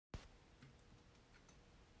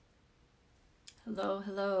Hello,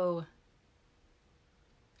 hello.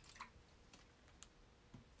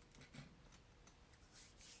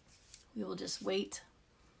 We will just wait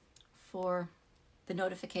for the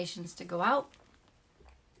notifications to go out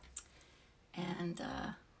and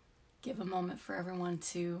give a moment for everyone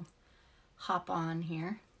to hop on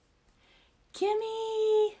here.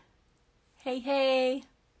 Kimmy! Hey, hey.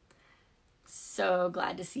 So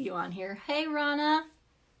glad to see you on here. Hey, Rana.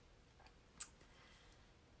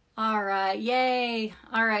 All right, yay.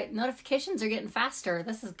 All right, notifications are getting faster.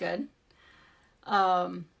 This is good.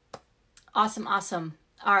 Awesome.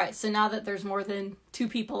 All right, so now that there's more than 2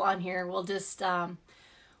 people on here, we'll just,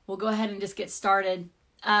 we'll go ahead and just get started.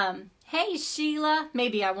 Hey, Sheila.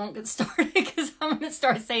 Maybe I won't get started because I'm going to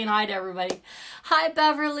start saying hi to everybody. Hi,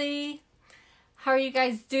 Beverly. How are you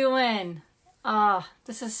guys doing?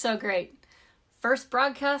 This is so great. First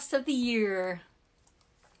broadcast of the year.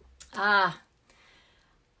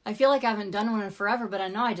 I feel like I haven't done one in forever, but I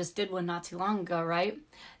know I just did one not too long ago, right?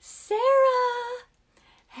 Sarah!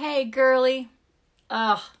 Hey, girly.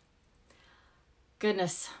 Oh,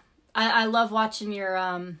 goodness. I love watching your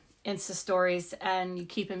Insta stories and you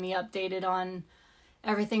keeping me updated on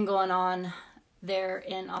everything going on there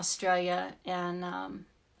in Australia. And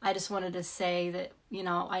I just wanted to say that, you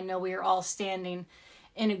know, I know we are all standing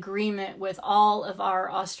in agreement with all of our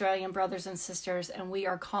Australian brothers and sisters, and we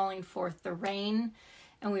are calling forth the rain,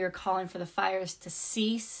 and we are calling for the fires to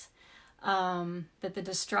cease, that the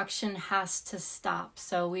destruction has to stop.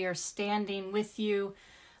 So we are standing with you,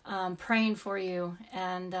 praying for you.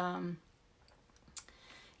 And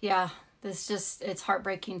yeah, it's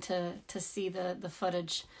heartbreaking to see the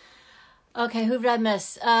footage. Okay, who did I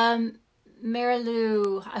miss?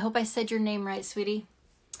 Marilou, I hope I said your name right, sweetie.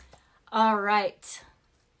 All right.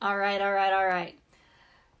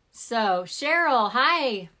 So Cheryl,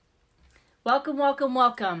 hi.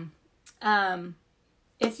 Welcome.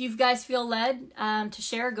 If you guys feel led to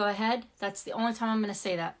share, go ahead. That's the only time I'm going to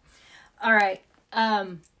say that. All right.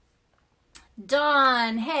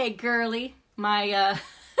 Dawn, hey, girly. My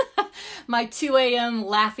my 2 a.m.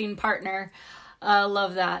 laughing partner.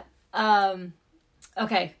 Love that.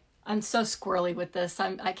 Okay. I'm so squirrely with this.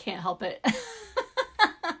 I can't help it.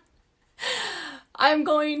 I'm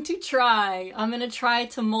going to try. I'm going to try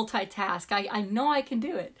to multitask. I know I can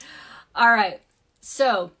do it. All right.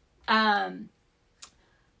 So, I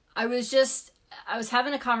was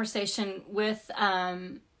having a conversation with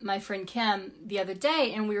my friend Kim the other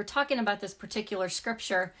day, and we were talking about this particular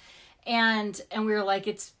scripture, and we were like,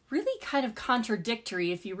 it's really kind of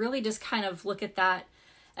contradictory if you really just kind of look at that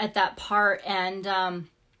part. And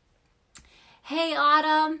hey,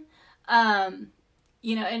 Autumn,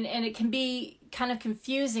 you know, and it can be kind of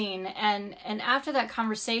confusing. And after that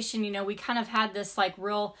conversation, you know, we kind of had this like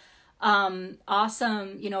real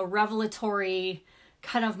awesome, you know, revelatory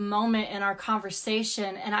kind of moment in our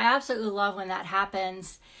conversation. And I absolutely love when that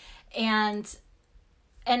happens. And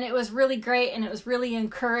it was really great. And it was really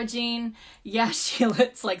encouraging. Yeah, Sheila,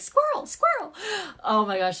 it's like squirrel. Oh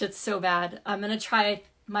my gosh, it's so bad. I'm going to try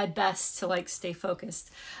my best to like stay focused.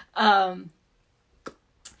 And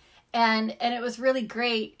it was really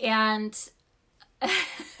great. And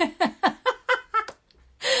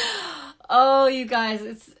oh, you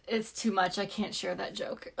guys, it's too much. I can't share that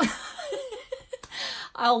joke.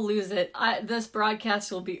 I'll lose it. This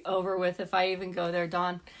broadcast will be over with if I even go there,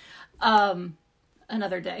 Dawn.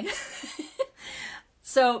 Another day.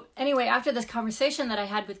 So anyway, after this conversation that I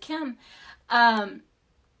had with Kim,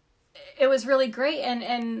 it was really great,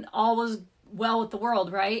 and all was well with the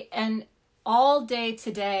world, right? And all day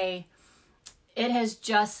today, it has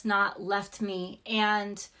just not left me.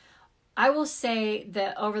 And I will say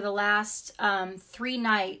that over the last 3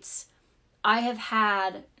 nights, I have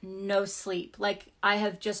had no sleep. Like, I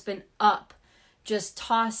have just been up, just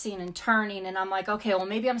tossing and turning. And I'm like, okay, well,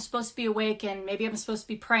 maybe I'm supposed to be awake and maybe I'm supposed to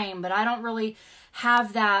be praying, but I don't really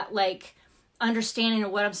have that, like, understanding of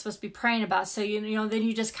what I'm supposed to be praying about. So, you know, then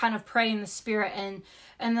you just kind of pray in the spirit, and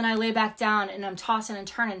then I lay back down and I'm tossing and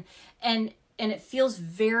turning. And it feels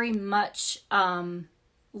very much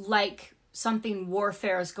like something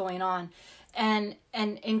warfare is going on. And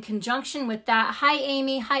in conjunction with that, hi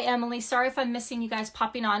Amy, hi Emily, sorry if I'm missing you guys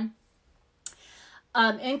popping on.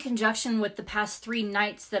 In conjunction with the past 3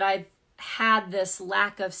 nights that I've had this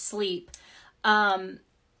lack of sleep, and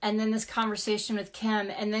then this conversation with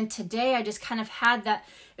Kim, and then today I just kind of had that,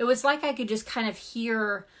 it was like I could just kind of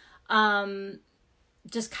hear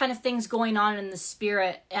just kind of things going on in the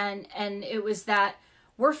spirit, and it was that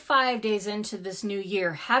we're 5 days into this new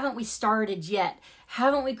year. Haven't we started yet?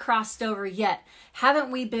 Haven't we crossed over yet?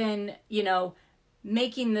 Haven't we been, you know,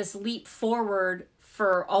 making this leap forward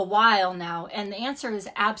for a while now? And the answer is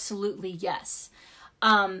absolutely yes.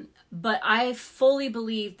 But I fully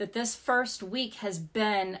believe that this first week has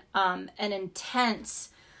been an intense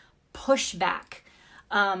pushback.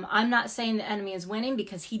 I'm not saying the enemy is winning,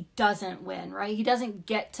 because he doesn't win, right? He doesn't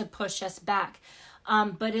get to push us back.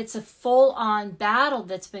 But it's a full-on battle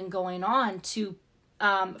that's been going on to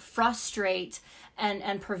frustrate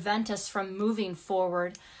and prevent us from moving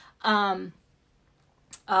forward.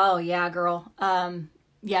 Oh yeah, girl.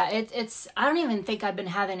 Yeah, it's, I don't even think I've been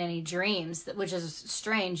having any dreams, which is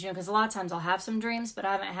strange, because a lot of times I'll have some dreams, but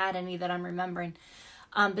I haven't had any that I'm remembering.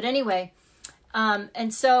 But anyway,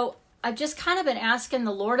 and so I've just kind of been asking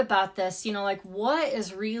the Lord about this, like what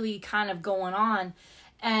is really kind of going on.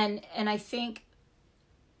 And I think,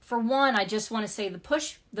 for one, I just want to say the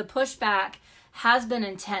pushback has been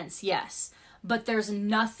intense, yes, but there's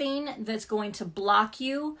nothing that's going to block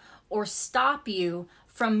you or stop you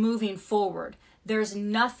from moving forward. There's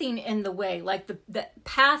nothing in the way. Like the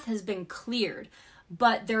path has been cleared,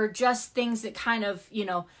 but there are just things that kind of,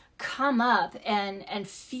 come up and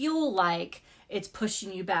feel like it's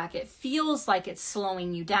pushing you back. It feels like it's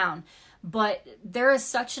slowing you down, but there is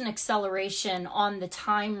such an acceleration on the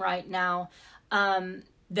time right now,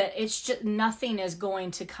 that it's just, nothing is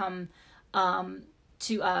going to come in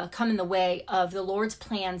the way of the Lord's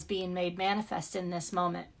plans being made manifest in this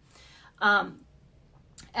moment.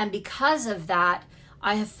 And because of that,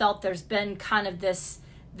 I have felt there's been kind of this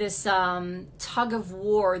tug of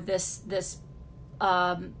war, this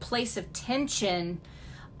place of tension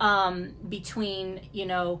between,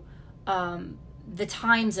 the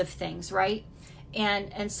times of things, right?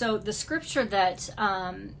 And so the scripture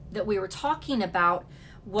that we were talking about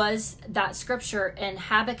was that scripture in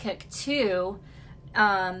Habakkuk 2,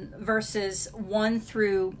 verses 1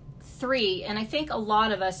 through 3. And I think a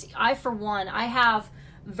lot of us, I for one, I have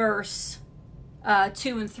verse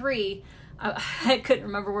 2 and 3. I couldn't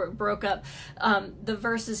remember where it broke up. The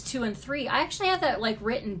verses 2 and 3, I actually have that like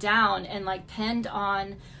written down and like pinned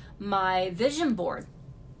on my vision board.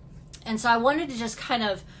 And so I wanted to just kind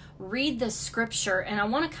of read this scripture, and I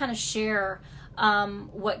want to kind of share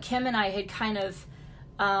what Kim and I had kind of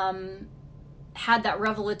had that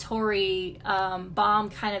revelatory bomb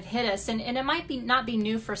kind of hit us. And it might not be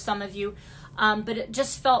new for some of you, but it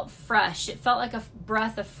just felt fresh. It felt like a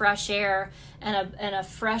breath of fresh air and a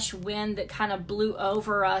fresh wind that kind of blew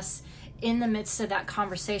over us in the midst of that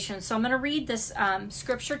conversation. So I'm going to read this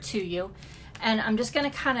scripture to you, and I'm just going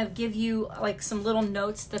to kind of give you like some little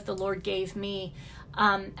notes that the Lord gave me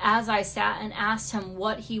as I sat and asked him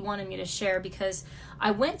what he wanted me to share, because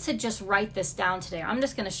I went to just write this down today. I'm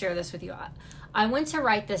just going to share this with you. I went to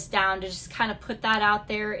write this down to just kind of put that out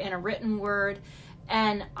there in a written word,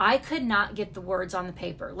 and I could not get the words on the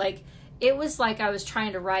paper. Like, it was like I was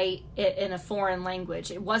trying to write it in a foreign language.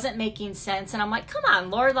 It wasn't making sense, and I'm like, come on,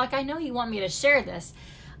 Lord, like, I know you want me to share this.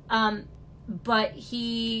 But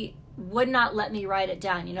he would not let me write it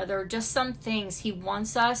down. There are just some things he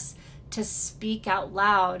wants us to speak out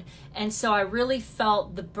loud. And so I really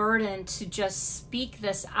felt the burden to just speak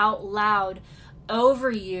this out loud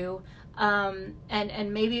over you.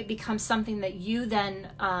 And maybe it becomes something that you then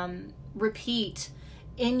repeat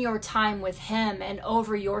in your time with him and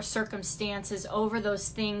over your circumstances, over those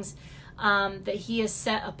things that he has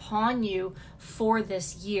set upon you for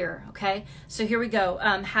this year. Okay, so here we go.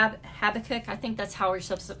 Habakkuk, I think that's how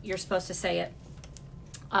you're supposed to say it.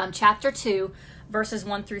 Chapter 2, verses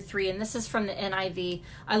 1 through 3, and this is from the NIV.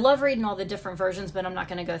 I love reading all the different versions, but I'm not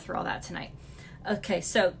going to go through all that tonight. Okay,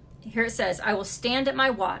 so here it says, I will stand at my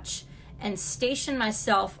watch and station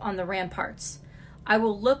myself on the ramparts. I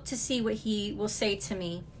will look to see what he will say to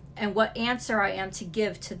me and what answer I am to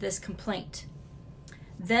give to this complaint.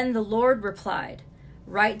 Then the Lord replied,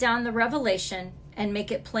 write down the revelation and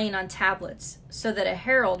make it plain on tablets, so that a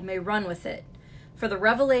herald may run with it. For the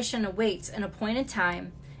revelation awaits an appointed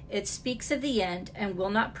time. It speaks of the end and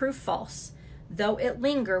will not prove false. Though it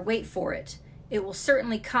linger, wait for it. It will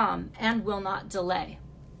certainly come and will not delay.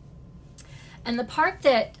 And the part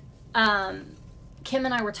that Kim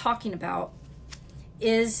and I were talking about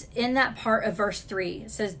is in that part of verse 3.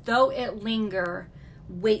 It says, though it linger,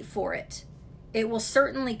 wait for it. It will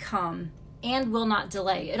certainly come and will not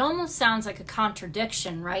delay. It almost sounds like a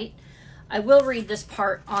contradiction, right? I will read this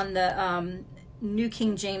part on the New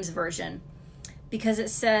King James Version, because it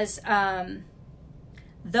says,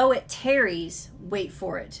 though it tarries, wait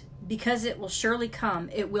for it, because it will surely come,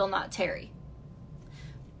 it will not tarry.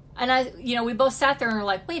 And we both sat there and were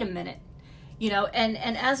like, wait a minute,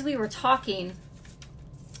 and as we were talking,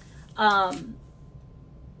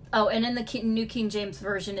 Oh, and in the New King James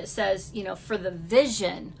Version, it says, you know, for the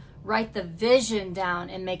vision, write the vision down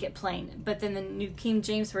and make it plain. But then the New King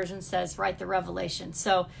James Version says, write the revelation.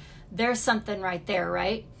 So there's something right there,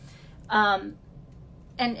 right?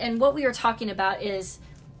 And what we were talking about is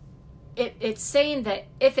it's saying that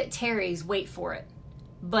if it tarries, wait for it.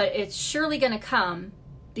 But it's surely going to come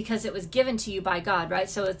because it was given to you by God, right?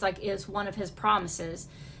 So it's like it's one of his promises.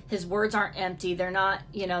 His words aren't empty. They're not,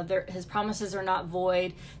 you know, his promises are not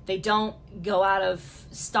void. They don't go out of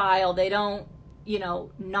style. They don't, you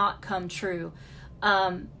know, not come true.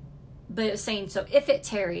 But it's saying, so if it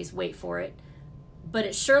tarries, wait for it. But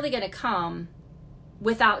it's surely going to come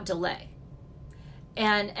without delay.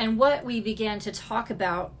 And what we began to talk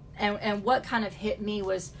about and what kind of hit me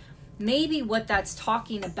was maybe what that's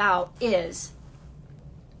talking about is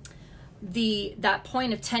that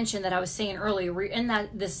point of tension that I was saying earlier. We're in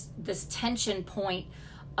this tension point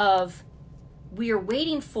of we are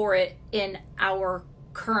waiting for it in our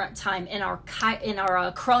current time, in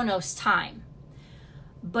our chronos time,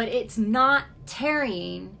 but it's not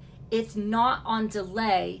tarrying, it's not on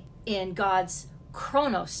delay in God's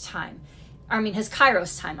chronos time. I mean his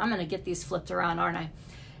kairos time. I'm going to get these flipped around, aren't I?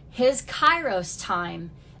 His kairos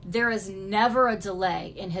time, there is never a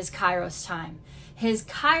delay in his kairos time. His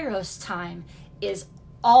kairos time is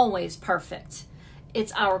always perfect.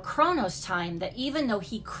 It's our chronos time that even though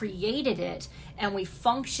he created it and we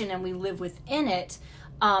function and we live within it,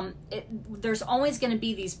 there's always going to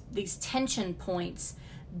be these tension points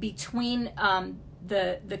between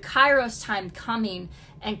the kairos time coming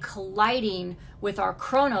and colliding with our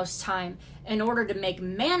chronos time in order to make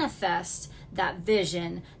manifest that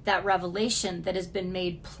vision, that revelation that has been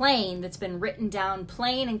made plain, that's been written down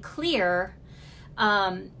plain and clear.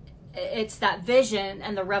 It's that vision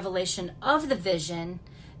and the revelation of the vision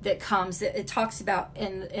that comes, it talks about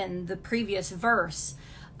in the previous verse.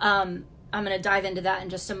 I'm going to dive into that in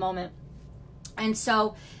just a moment. And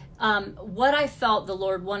so what I felt the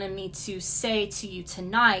Lord wanted me to say to you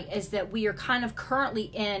tonight is that we are kind of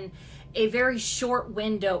currently in a very short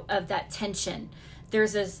window of that tension.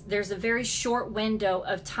 There's a very short window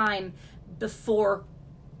of time before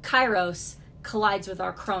Kairos collides with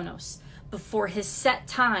our Chronos, before his set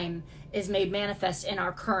time is made manifest in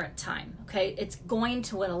our current time. Okay, it's going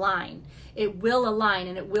to align. It will align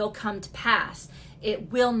and it will come to pass.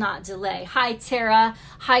 It will not delay. Hi, Tara.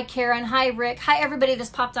 Hi, Karen. Hi, Rick. Hi, everybody that's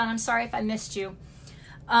popped on. I'm sorry if I missed you.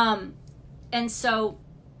 And so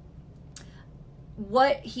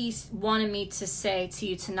what he wanted me to say to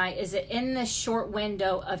you tonight is that in this short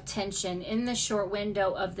window of tension, in this short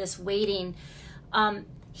window of this waiting,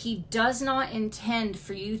 he does not intend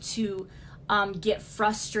for you to get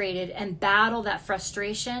frustrated and battle that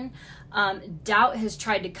frustration. Doubt has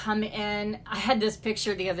tried to come in. I had this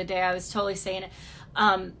picture the other day. I was totally saying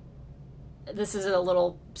it. This is a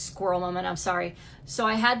little squirrel moment. I'm sorry. So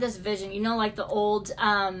I had this vision, you know, like the old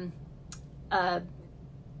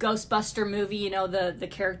Ghostbuster movie, you know, the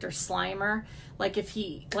character Slimer, like if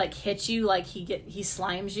he like hits you, like he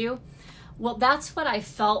slimes you. Well, that's what I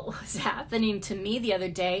felt was happening to me the other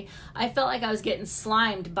day. I felt like I was getting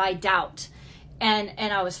slimed by doubt. And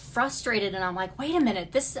I was frustrated, and I'm like, wait a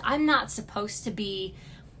minute, I'm not supposed to be,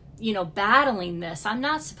 you know, battling this. I'm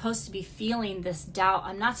not supposed to be feeling this doubt.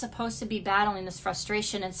 I'm not supposed to be battling this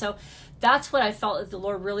frustration. And so that's what I felt that the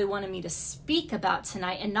Lord really wanted me to speak about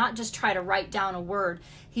tonight, and not just try to write down a word.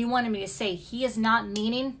 He wanted me to say he is not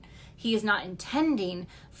intending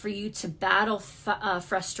for you to battle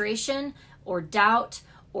frustration or doubt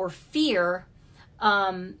or fear,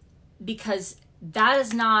 because that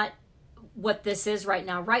is not what this is right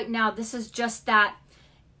now. Right now, this is just that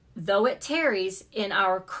though it tarries in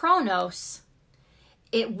our chronos,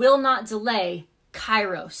 it will not delay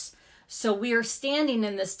kairos. So we are standing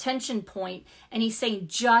in this tension point, and he's saying,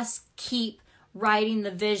 just keep writing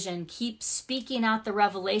the vision, keep speaking out the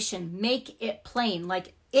revelation, make it plain,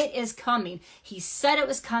 like it is coming. He said it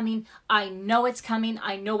was coming. I know it's coming.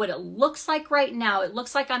 I know what it looks like right now. It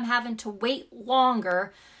looks like I'm having to wait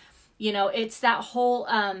longer. You know, it's that whole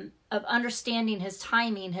of understanding his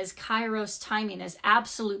timing, his kairos timing, his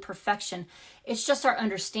absolute perfection. It's just our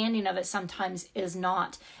understanding of it sometimes is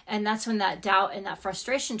not. And that's when that doubt and that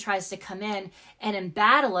frustration tries to come in and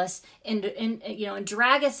embattle us and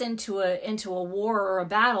drag us into a war or a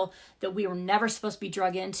battle that we were never supposed to be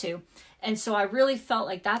drug into. And so I really felt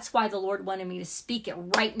like that's why the Lord wanted me to speak it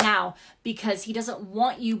right now, because he doesn't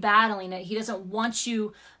want you battling it. He doesn't want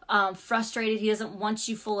you frustrated. He doesn't want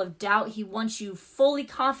you full of doubt. He wants you fully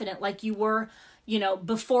confident, like you were, you know,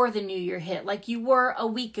 before the new year hit, like you were a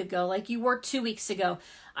week ago, like you were 2 weeks ago.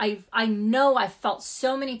 I know I felt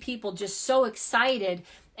so many people just so excited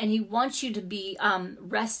and he wants you to be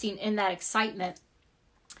resting in that excitement.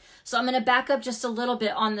 So I'm going to back up just a little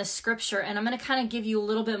bit on this scripture, and I'm going to kind of give you a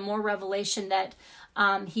little bit more revelation that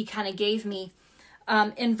he kind of gave me.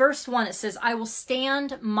 In verse 1, it says, I will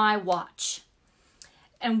stand my watch.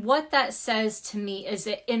 And what that says to me is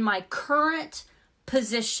that in my current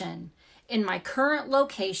position, in my current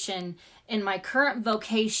location, in my current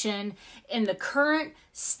vocation, in the current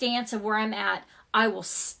stance of where I'm at, I will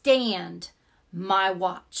stand my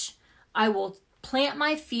watch. I will plant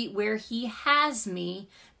my feet where he has me,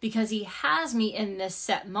 because he has me in this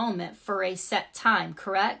set moment for a set time,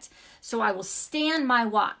 correct? So I will stand my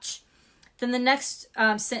watch. Then the next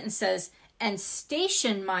sentence says, and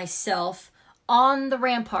station myself on the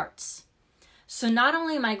ramparts. So not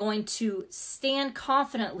only am I going to stand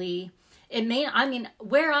confidently,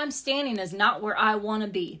 where I'm standing is not where I want to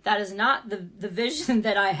be. That is not the vision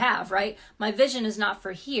that I have, right? My vision is not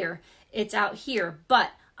for here. It's out here.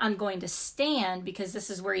 But I'm going to stand because this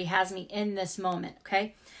is where he has me in this moment,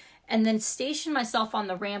 okay? And then station myself on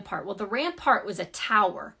the rampart. Well, the rampart was a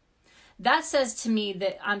tower. That says to me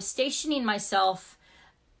that I'm stationing myself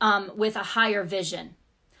with a higher vision.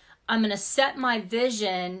 I'm going to set my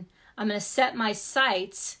vision, I'm going to set my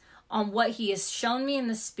sights on what he has shown me in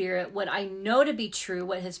the spirit, what I know to be true,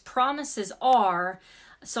 what his promises are.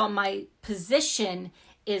 So my position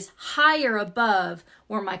is higher above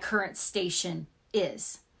where my current station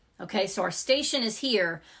is. Okay, so our station is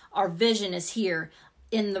here, our vision is here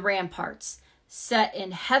in the ramparts, set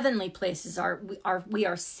in heavenly places. We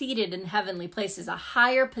are seated in heavenly places, a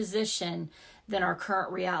higher position than our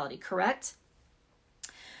current reality, correct?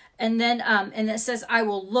 And then and it says, I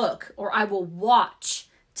will look, or I will watch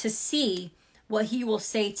to see what he will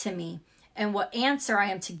say to me and what answer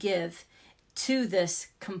I am to give to this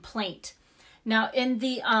complaint. Now, in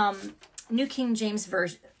the New King James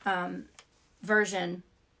version,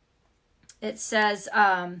 it says,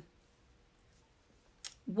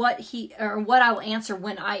 what I will answer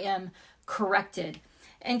when I am corrected.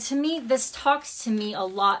 And to me, this talks to me a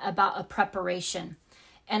lot about a preparation.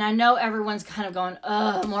 And I know everyone's kind of going,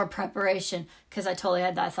 more preparation, because I totally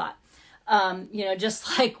had that thought.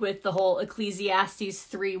 Just like with the whole Ecclesiastes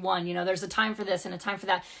 3:1, there's a time for this and a time for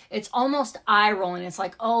that. It's almost eye rolling. It's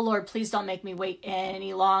like, oh Lord, please don't make me wait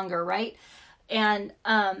any longer, right? And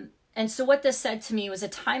so what this said to me was a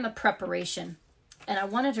time of preparation. And I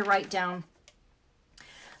wanted to write down,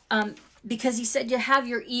 because he said you have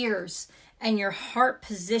your ears and your heart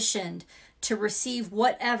positioned to receive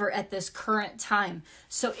whatever at this current time.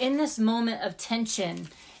 So in this moment of tension,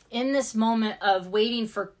 in this moment of waiting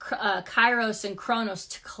for Kairos and Chronos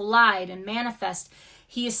to collide and manifest,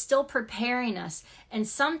 he is still preparing us. And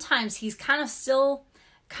sometimes he's still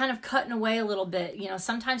cutting away a little bit.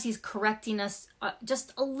 Sometimes he's correcting us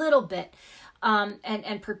just a little bit,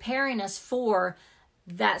 and preparing us for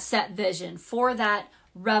that set vision, for that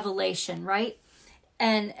revelation, right?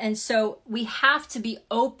 And so we have to be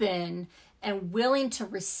open and willing to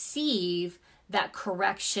receive that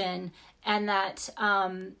correction and that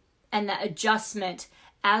adjustment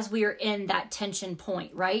as we are in that tension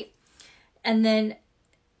point, right? And then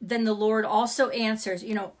the Lord also answers,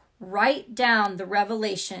 write down the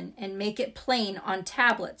revelation and make it plain on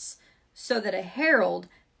tablets so that a herald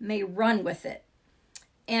may run with it.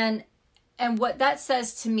 And what that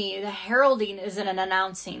says to me, the heralding is an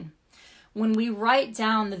announcing. When we write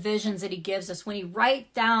down the visions that he gives us, when we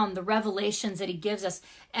write down the revelations that he gives us,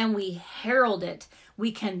 and we herald it,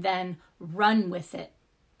 we can then run with it.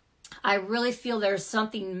 I really feel there's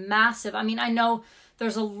something massive. I know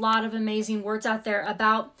there's a lot of amazing words out there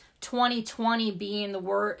about 2020 being the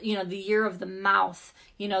word, the year of the mouth,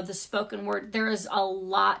 the spoken word. There is a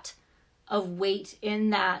lot of weight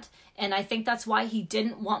in that. And I think that's why he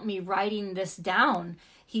didn't want me writing this down.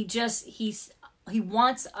 He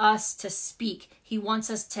wants us to speak. He wants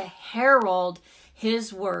us to herald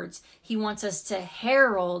his words. He wants us to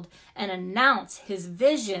herald and announce his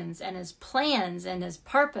visions and his plans and his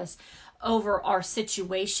purpose over our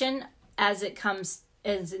situation as it comes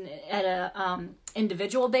at a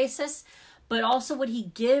individual basis, but also what he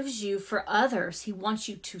gives you for others. He wants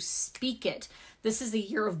you to speak it. This is a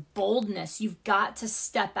year of boldness. You've got to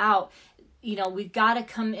step out. We've got to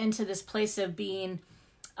come into this place of being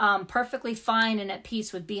perfectly fine and at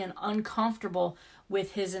peace with being uncomfortable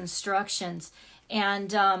with his instructions. And,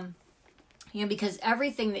 because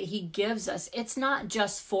everything that he gives us, it's not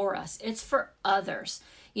just for us, it's for others.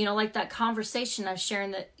 Like that conversation I was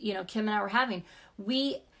sharing that, Kim and I were having,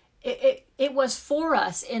 it was for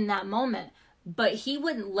us in that moment, but he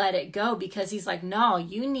wouldn't let it go because he's like, no,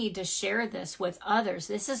 you need to share this with others.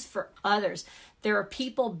 This is for others. There are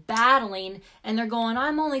people battling and they're going,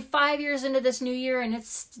 I'm only 5 years into this new year and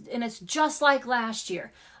it's just like last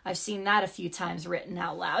year. I've seen that a few times written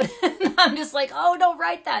out loud. I'm just like, oh, don't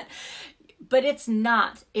write that. But it's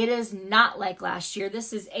not. It is not like last year.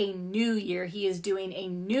 This is a new year. He is doing a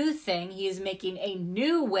new thing. He is making a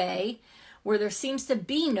new way where there seems to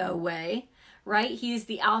be no way, right? He is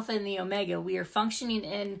the Alpha and the Omega. We are functioning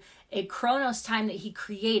in a Chronos time that he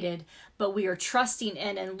created, but we are trusting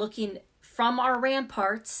in and looking from our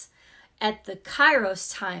ramparts at the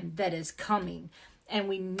Kairos time that is coming. And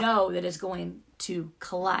we know that is going to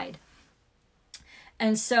collide.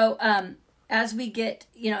 And so, as we get,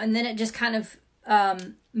 and then it just kind of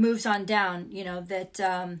moves on down,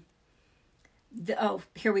 that,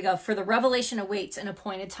 here we go. For the revelation awaits an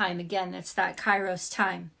appointed time. Again, that's that Kairos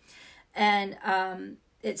time. And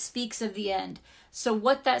it speaks of the end. So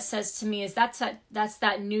what that says to me is that's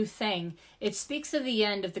that new thing. It speaks of the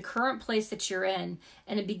end of the current place that you're in,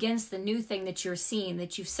 and it begins the new thing that you're seeing,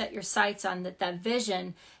 that you've set your sights on, that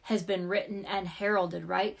vision has been written and heralded,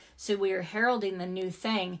 right? So we are heralding the new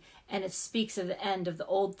thing, and it speaks of the end of the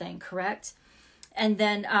old thing, correct? And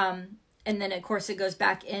then of course it goes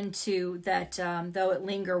back into that, though it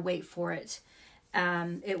linger, wait for it.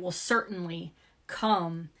 It will certainly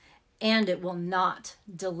come, and it will not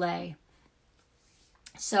delay.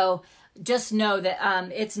 So just know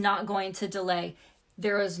that it's not going to delay.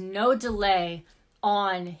 There is no delay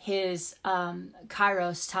on his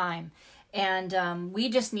Kairos time. And we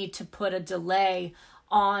just need to put a delay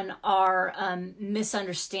on our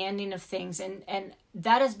misunderstanding of things. And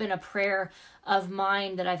that has been a prayer of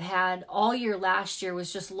mine that I've had all year last year,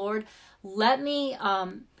 was just, Lord, let me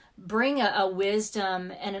bring a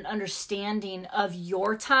wisdom and an understanding of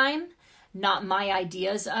your time, not my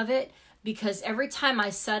ideas of it. Because every time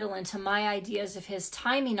I settle into my ideas of his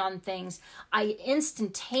timing on things, I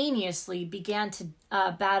instantaneously began to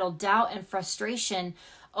battle doubt and frustration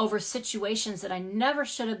over situations that I never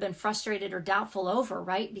should have been frustrated or doubtful over,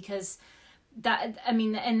 right? Because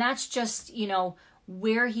and that's just,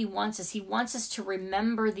 where he wants us. He wants us to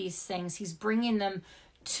remember these things. He's bringing them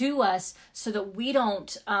to us so that we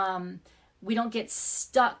don't get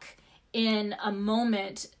stuck in a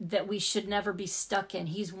moment that we should never be stuck in.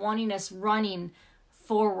 He's wanting us running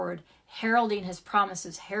forward, heralding his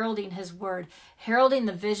promises, heralding his word, heralding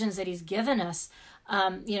the visions that he's given us.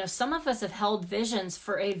 Some of us have held visions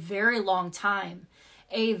for a very long time,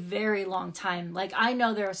 Like, I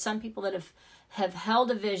know there are some people that have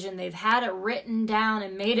held a vision. They've had it written down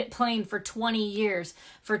and made it plain for 20 years,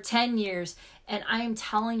 for 10 years. And I am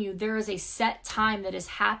telling you, there is a set time that is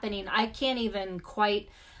happening. I can't even quite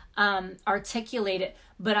articulate it,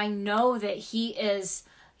 but I know that he is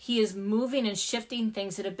moving and shifting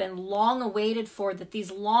things that have been long awaited for, that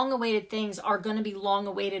these long awaited things are going to be long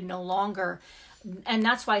awaited no longer. And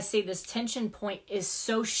that's why I say this tension point is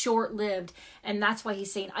so short lived. And that's why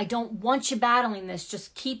he's saying, I don't want you battling this.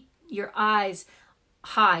 Just keep your eyes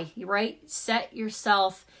high, right? Set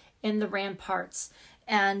yourself in the ramparts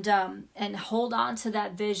and hold on to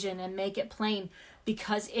that vision and make it plain,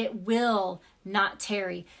 because it will not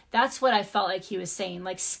tarry. That's what I felt like he was saying.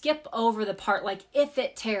 Like, skip over the part, like, if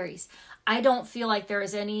it tarries. I don't feel like there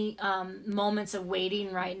is any moments of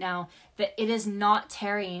waiting right now, that it is not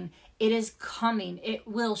tarrying. It is coming. It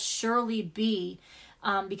will surely be,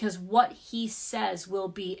 because what he says will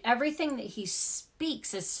be. Everything that he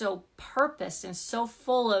speaks is so purposed and so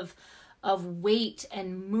full of weight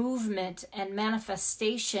and movement and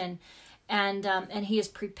manifestation. And he has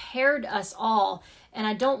prepared us all. And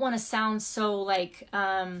I don't want to sound so like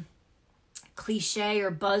cliche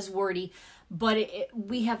or buzzwordy, but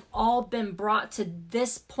we have all been brought to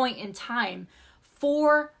this point in time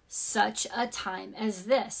for such a time as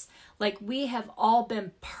this. Like, we have all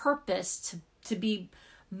been purposed to be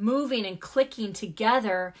moving and clicking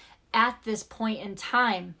together at this point in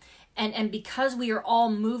time. And because we are all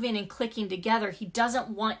moving and clicking together, he doesn't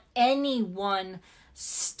want anyone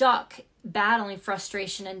stuck battling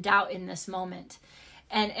frustration and doubt in this moment.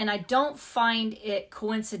 And I don't find it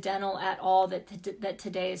coincidental at all that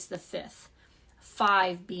today is the 5th.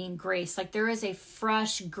 5 being grace. Like, there is a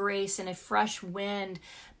fresh grace and a fresh wind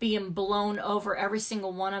being blown over every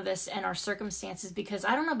single one of us and our circumstances. Because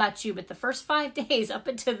I don't know about you, but the first 5 days up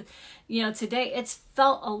until today, it's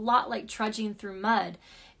felt a lot like trudging through mud.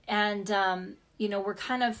 And we're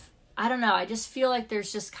kind of, I don't know, I just feel like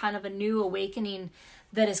there's just kind of a new awakening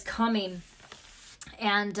that is coming.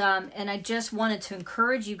 And I just wanted to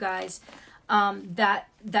encourage you guys that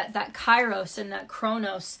Kairos and that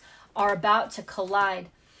Chronos are about to collide.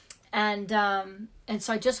 And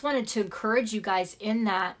so I just wanted to encourage you guys in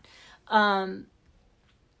that. I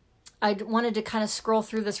wanted to kind of scroll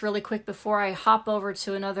through this really quick before I hop over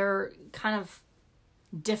to another kind of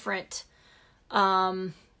different,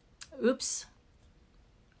 oops,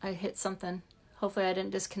 I hit something. Hopefully I didn't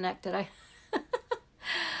disconnect, did I?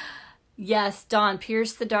 Yes, Dawn,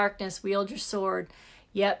 pierce the darkness, wield your sword.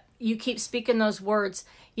 Yep, you keep speaking those words,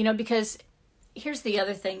 because here's the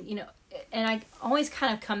other thing, and I always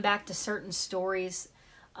kind of come back to certain stories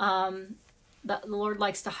that the Lord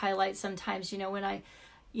likes to highlight sometimes, when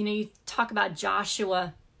you talk about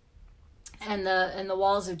Joshua and the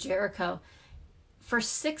walls of Jericho. For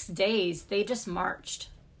 6 days, they just marched.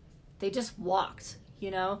 They just walked,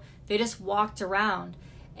 They just walked around.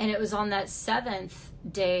 And it was on that 7th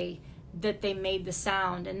day that they made the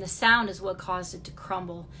sound. And the sound is what caused it to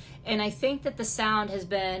crumble. And I think that the sound has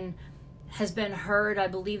been heard. I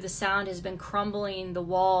believe the sound has been crumbling the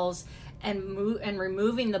walls and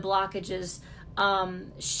removing the blockages,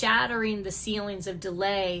 shattering the ceilings of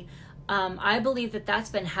delay. I believe that that's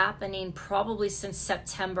been happening probably since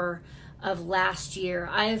September of last year.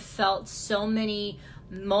 I have felt so many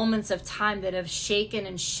moments of time that have shaken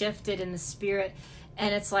and shifted in the spirit.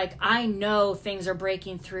 And it's like, I know things are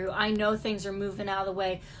breaking through. I know things are moving out of the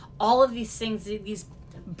way. All of these things, these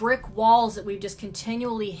brick walls that we've just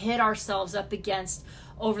continually hit ourselves up against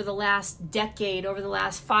over the last decade, over the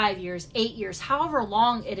last 5 years, 8 years, however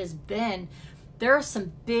long it has been, there are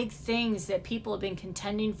some big things that people have been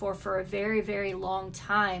contending for a very, very long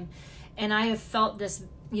time. And I have felt this,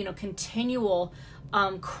 continual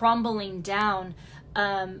crumbling down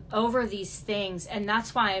over these things. And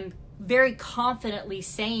that's why I'm very confidently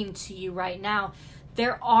saying to you right now,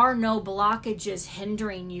 there are no blockages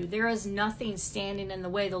hindering you. There is nothing standing in the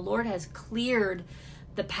way. The Lord has cleared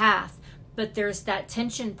the path, but there's that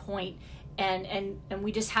tension point, and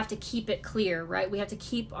we just have to keep it clear, right? We have to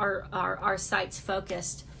keep our sights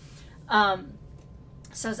focused. So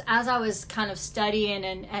as I was kind of studying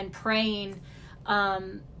and praying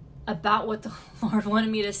about what the Lord wanted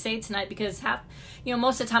me to say tonight, because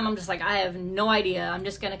most of the time I'm just like, I have no idea. I'm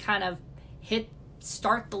just going to kind of hit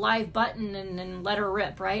start the live button and let her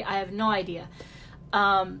rip, right? I have no idea.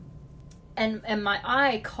 And my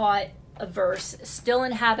eye caught a verse still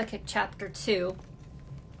in Habakkuk chapter 2.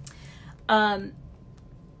 And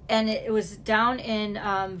it was down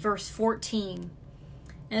in verse 14.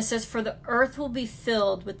 And it says, "For the earth will be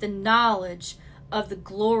filled with the knowledge of the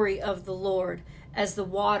glory of the Lord as the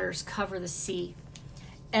waters cover the sea."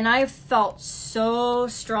 And I felt so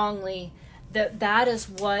strongly that is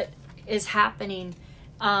what is happening.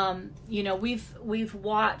 We've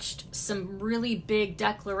watched some really big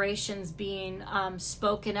declarations being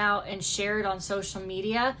spoken out and shared on social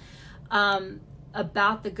media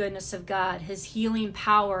about the goodness of God, his healing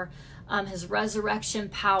power, his resurrection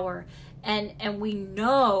power. And we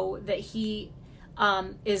know that he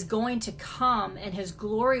is going to come and his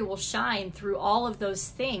glory will shine through all of those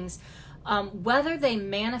things. Whether they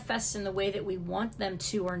manifest in the way that we want them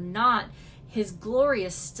to or not, his glory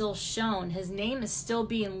is still shown. His name is still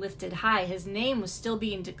being lifted high. His name was still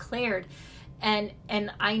being declared. And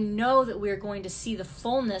I know that we're going to see the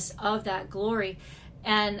fullness of that glory.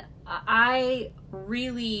 And I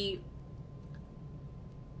really,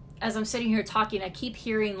 as I'm sitting here talking, I keep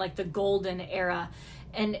hearing like the golden era.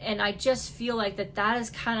 And I just feel like that is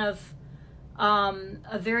kind of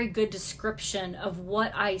a very good description of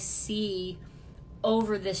what I see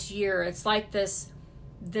over this year. It's like this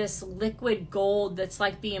liquid gold that's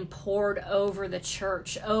like being poured over the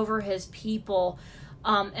church, over his people.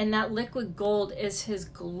 And that liquid gold is his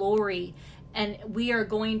glory. And we are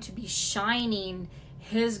going to be shining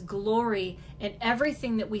his glory in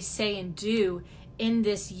everything that we say and do in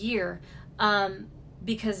this year.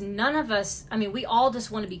 Because none of us, we all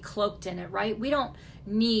just want to be cloaked in it, right? We don't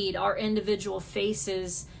need our individual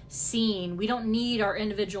faces seen. We don't need our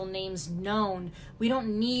individual names known. We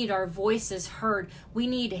don't need our voices heard. We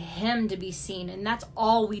need him to be seen. And that's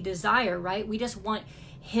all we desire, right? We just want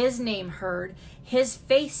his name heard, his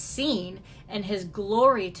face seen, and his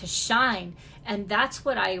glory to shine. And that's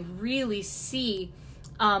what I really see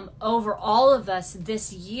over all of us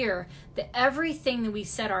this year, that everything that we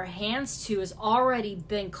set our hands to has already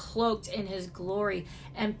been cloaked in his glory,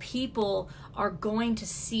 and people are going to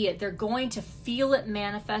see it. They're going to feel it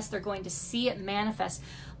manifest. They're going to see it manifest.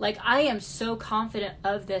 Like, I am so confident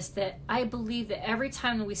of this, that I believe that every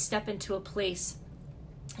time that we step into a place,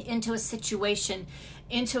 into a situation,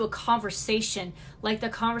 into a conversation, like the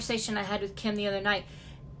conversation I had with Kim the other night,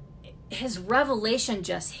 his revelation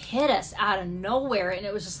just hit us out of nowhere. And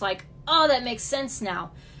it was just like, oh, that makes sense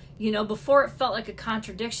now. Before it felt like a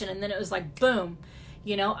contradiction, and then it was like, boom,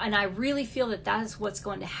 and I really feel that that is what's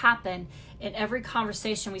going to happen in every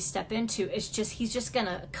conversation we step into. He's just going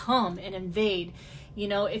to come and invade.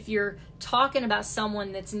 If you're talking about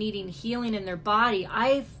someone that's needing healing in their body,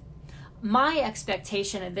 my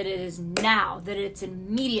expectation is that it is now, that it's an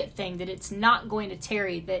immediate thing, that it's not going to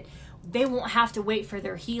tarry, that they won't have to wait for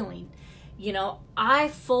their healing. I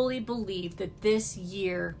fully believe that this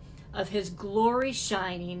year of his glory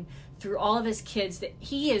shining through all of his kids, that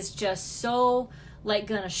he is just so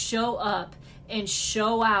gonna show up and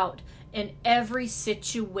show out in every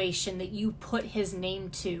situation that you put his name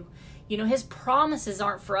to. His promises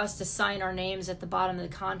aren't for us to sign our names at the bottom of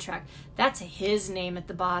the contract. That's his name at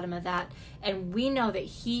the bottom of that. And we know that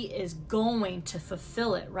he is going to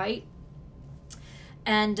fulfill it, right?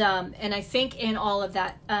 And I think in all of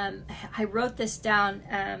that, I wrote this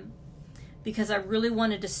down because I really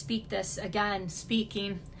wanted to speak this again,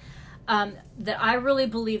 that I really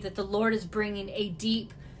believe that the Lord is bringing a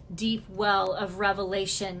deep, deep well of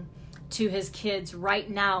revelation to his kids right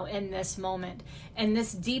now in this moment. And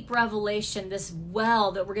this deep revelation, this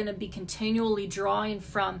well that we're going to be continually drawing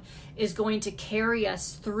from, is going to carry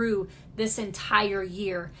us through this entire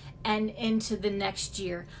year and into the next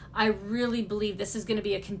year. I really believe this is going to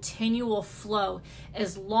be a continual flow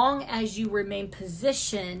as long as you remain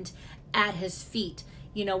positioned at his feet.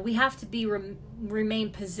 We have to be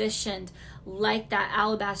remain positioned like that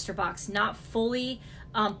alabaster box, not fully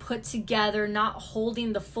put together, not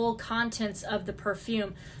holding the full contents of the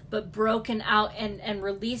perfume, but broken out and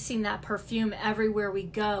releasing that perfume everywhere we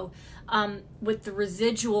go, with the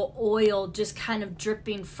residual oil just kind of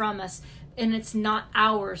dripping from us. And it's not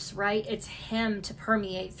ours, right? It's him to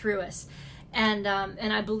permeate through us. And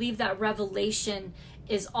I believe that revelation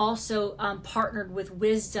is also partnered with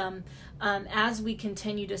wisdom as we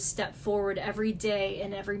continue to step forward every day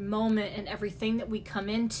and every moment and everything that we come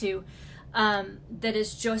into, that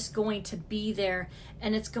is just going to be there.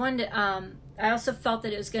 And it's going to, I also felt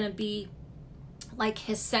that it was going to be like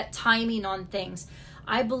his set timing on things.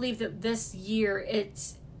 I believe that this year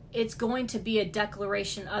it's going to be a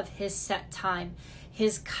declaration of his set time.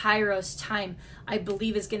 His Kairos time, I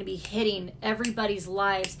believe, is going to be hitting everybody's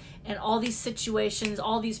lives, and all these situations,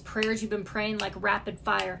 all these prayers you've been praying like rapid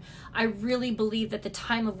fire. I really believe that the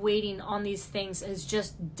time of waiting on these things is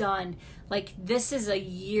just done. Like, this is a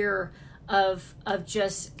year of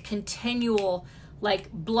just continual,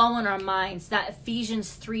 blowing our minds. That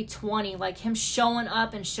Ephesians 3:20, like him showing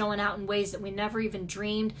up and showing out in ways that we never even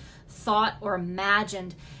dreamed, thought, or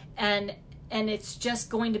imagined. And it's just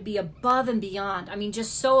going to be above and beyond. I mean,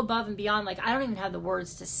 just so above and beyond. I don't even have the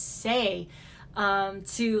words to say,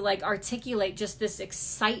 to articulate just this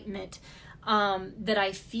excitement that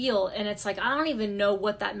I feel. And it's I don't even know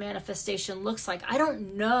what that manifestation looks like. I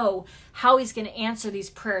don't know how he's going to answer these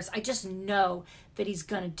prayers. I just know that he's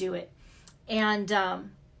going to do it. And but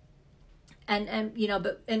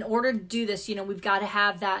in order to do this, we've got to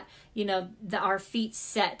have that, our feet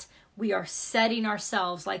set. We are setting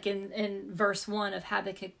ourselves, like in verse 1 of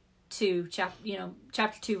Habakkuk 2,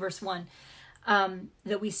 chapter 2, verse 1,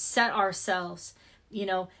 that we set ourselves.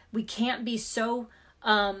 We can't be so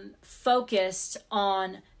focused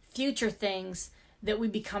on future things that we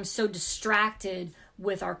become so distracted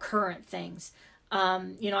with our current things.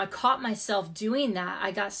 I caught myself doing that.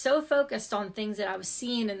 I got so focused on things that I was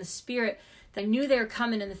seeing in the spirit that I knew they were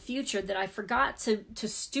coming in the future, that I forgot to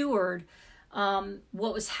steward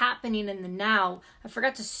what was happening in the now. I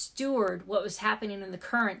forgot to steward what was happening in the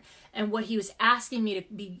current. And what he was asking me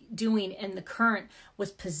to be doing in the current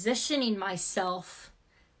was positioning myself,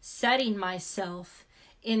 setting myself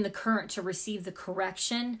in the current to receive the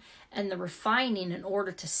correction and the refining in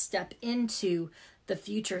order to step into the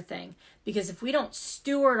future thing. Because if we don't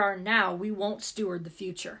steward our now, we won't steward the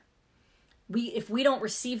future. If we don't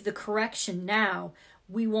receive the correction now,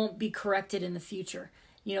 we won't be corrected in the future.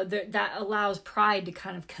 That allows pride to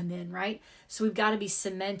kind of come in, right? So we've got to be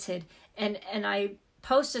cemented. And I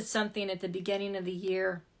posted something at the beginning of the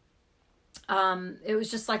year. It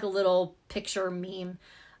was just like a little picture meme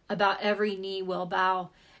about every knee will bow.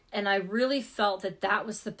 And I really felt that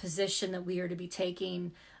was the position that we are to be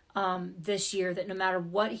taking this year, that no matter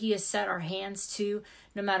what he has set our hands to,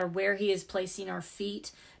 no matter where he is placing our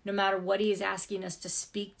feet, no matter what he is asking us to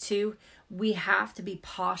speak to, we have to be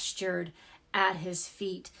postured at his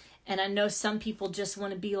feet. And I know some people just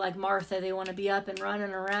want to be like Martha. They want to be up and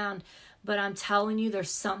running around. But I'm telling you,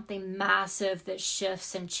 there's something massive that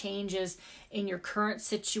shifts and changes in your current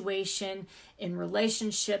situation, in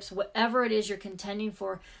relationships, whatever it is you're contending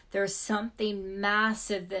for. There's something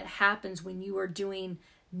massive that happens when you are doing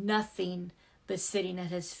nothing but sitting at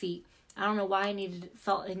his feet. I don't know why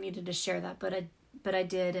felt I needed to share that, but I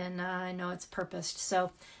did, and I know it's purposed.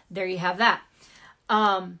 So there you have that.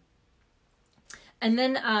 And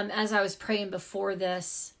then as I was praying before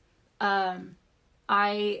this,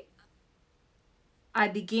 I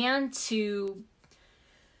began to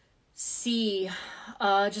see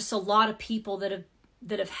just a lot of people that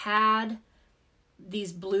have had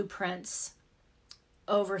these blueprints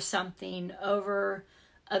over something, over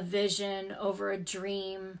a vision, over a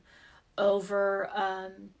dream, over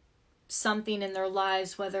something in their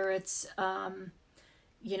lives, whether it's a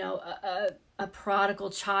prodigal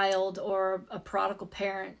child or a prodigal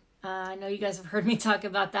parent. I know you guys have heard me talk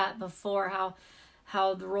about that before,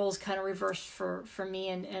 how the roles kind of reversed for me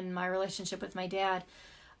and my relationship with my dad.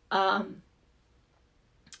 And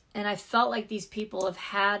I felt like these people have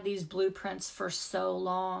had these blueprints for so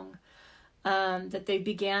long that they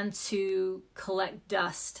began to collect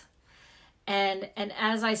dust. And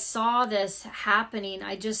as I saw this happening,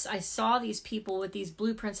 I saw these people with these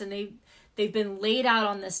blueprints, and they've been laid out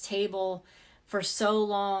on this table for so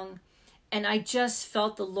long. And I just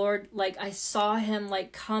felt the Lord, like I saw him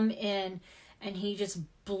like come in, and he just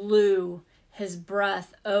blew his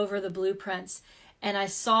breath over the blueprints. And I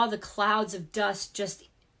saw the clouds of dust just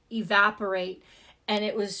evaporate, and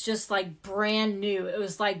it was just like brand new. It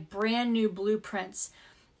was like brand new blueprints.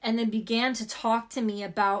 And then began to talk to me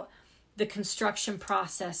about the construction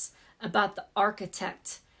process, about the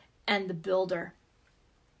architect and the builder,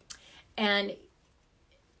 and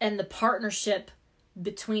the partnership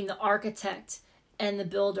between the architect and the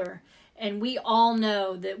builder. And we all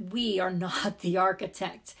know that we are not the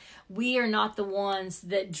architect. We are not the ones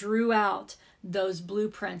that drew out those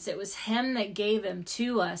blueprints. It was him that gave them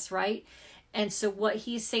to us, right? And so what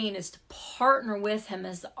he's saying is to partner with him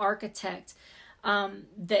as the architect,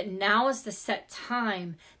 that now is the set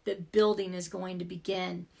time that building is going to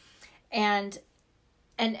begin. And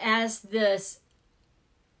as this,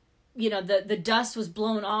 the dust was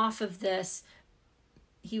blown off of this,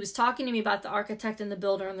 he was talking to me about the architect and the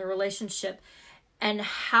builder and the relationship, and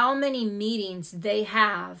how many meetings they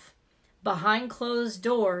have behind closed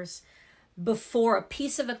doors before a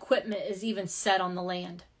piece of equipment is even set on the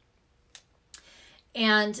land.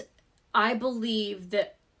 And I believe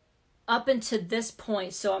that up until this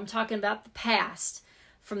point, so I'm talking about the past,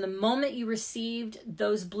 from the moment you received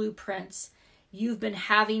those blueprints, you've been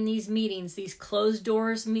having these meetings, these closed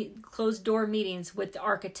door meetings with the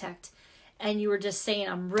architect. And you were just saying,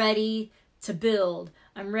 I'm ready to build.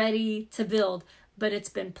 I'm ready to build. But it's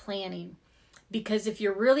been planning. Because if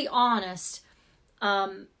you're really honest,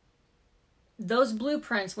 those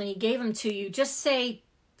blueprints, when he gave them to you, just say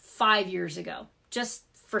 5 years ago, just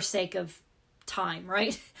for sake of time,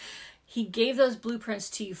 right? He gave those blueprints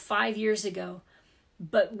to you 5 years ago.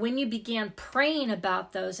 But when you began praying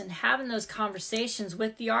about those and having those conversations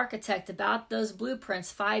with the architect about those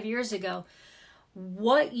blueprints 5 years ago,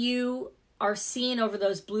 what you are seeing over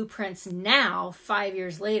those blueprints now, 5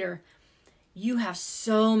 years later, you have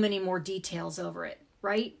so many more details over it,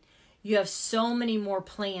 right? You have so many more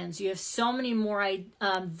plans. You have so many more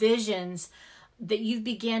visions, that you've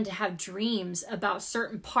began to have dreams about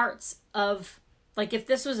certain parts of, like if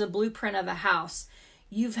this was a blueprint of a house,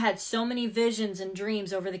 you've had so many visions and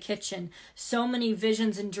dreams over the kitchen, so many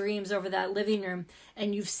visions and dreams over that living room,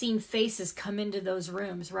 and you've seen faces come into those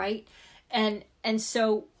rooms, right? And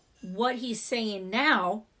so what he's saying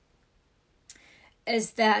now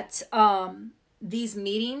is that these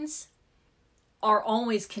meetings are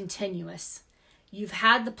always continuous. You've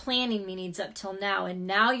had the planning meetings up till now, and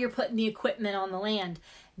now you're putting the equipment on the land.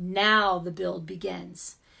 Now the build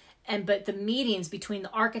begins. But the meetings between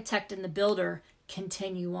the architect and the builder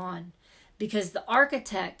continue on, because the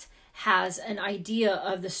architect has an idea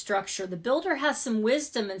of the structure. The builder has some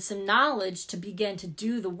wisdom and some knowledge to begin to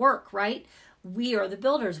do the work, right? We are the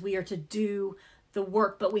builders. We are to do the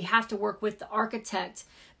work, but we have to work with the architect,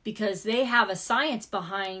 because they have a science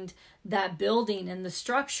behind that building and the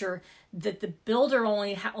structure that the builder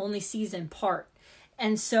only sees in part.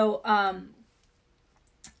 And so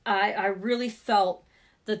I really felt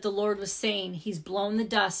that the Lord was saying he's blown the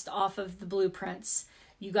dust off of the blueprints.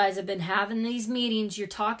 You guys have been having these meetings, you're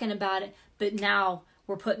talking about it, but now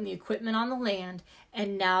we're putting the equipment on the land,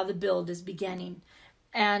 and now the build is beginning.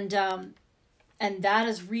 And that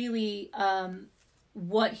is really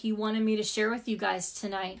what he wanted me to share with you guys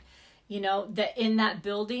tonight. That in that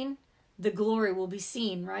building, the glory will be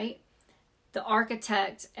seen, right? The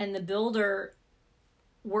architect and the builder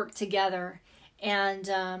work together. And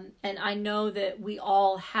I know that we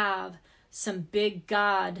all have some big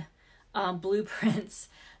God blueprints,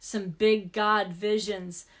 some big God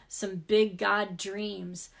visions, some big God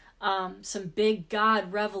dreams, some big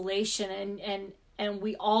God revelation. And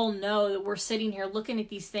we all know that we're sitting here looking at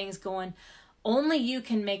these things going, only you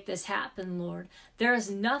can make this happen, Lord. There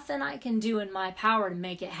is nothing I can do in my power to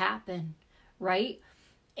make it happen, right?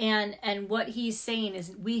 And what he's saying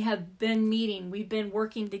is, we have been meeting, we've been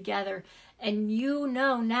working together, and you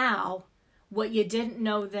know now what you didn't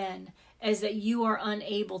know then, is that you are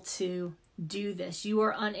unable to do this. You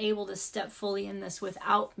are unable to step fully in this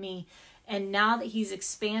without me. And now that he's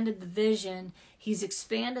expanded the vision, he's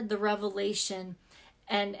expanded the revelation,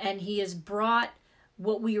 and he has brought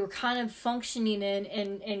what we were kind of functioning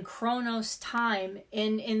in Chronos time,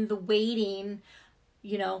 in the waiting,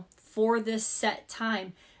 for this set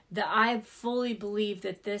time, that I fully believe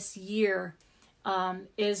that this year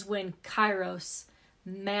is when Kairos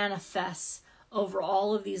manifests over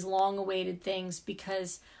all of these long-awaited things,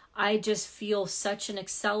 because I just feel such an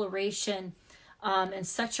acceleration and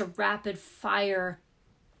such a rapid fire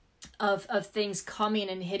of things coming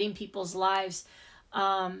and hitting people's lives,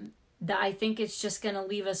 that I think it's just going to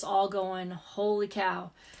leave us all going, holy cow.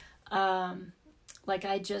 I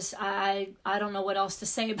don't know what else to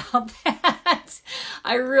say about that.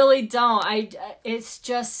 I really don't. It's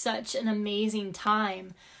just such an amazing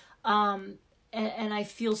time. And I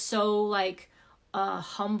feel so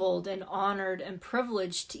humbled and honored and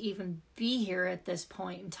privileged to even be here at this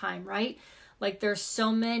point in time, right? Like, there's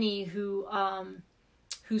so many who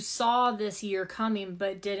saw this year coming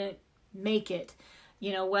but didn't make it.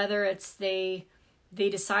 Whether it's they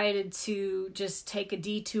decided to just take a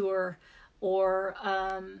detour or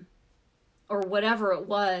whatever it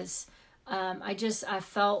was. I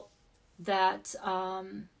felt that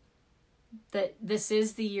that this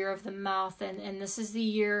is the year of the mouth, and this is the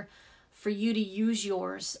year for you to use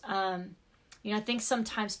yours. I think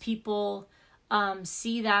sometimes people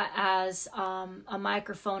see that as a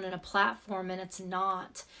microphone and a platform, and it's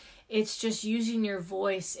not. It's just using your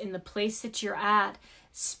voice in the place that you're at,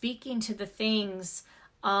 speaking to the things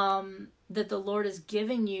that the Lord has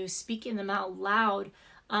given you, speaking them out loud,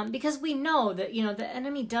 because we know that the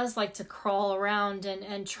enemy does like to crawl around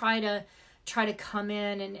and try to come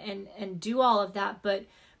in and do all of that, but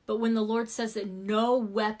when the Lord says that no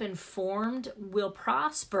weapon formed will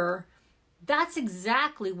prosper, that's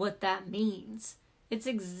exactly what that means. It's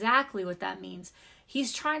exactly what that means.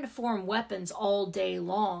 He's trying to form weapons all day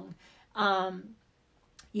long,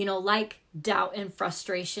 like doubt and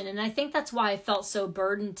frustration. And I think that's why I felt so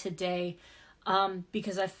burdened today,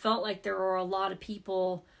 because I felt like there were a lot of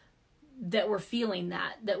people that were feeling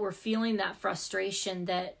that frustration,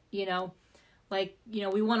 that, we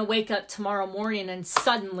want to wake up tomorrow morning and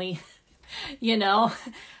suddenly,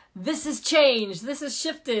 this has changed, this has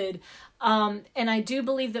shifted. And I do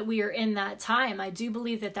believe that we are in that time. I do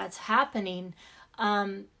believe that that's happening.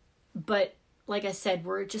 But like I said,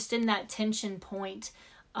 we're just in that tension point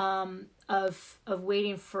of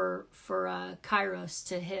waiting for Kairos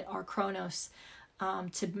to hit our Chronos,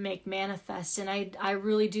 to make manifest. And I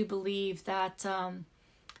really do believe that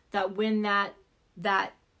that when that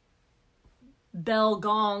bell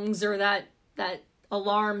gongs, or that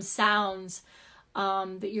alarm sounds,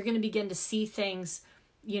 that you're going to begin to see things,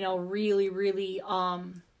 really, really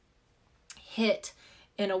hit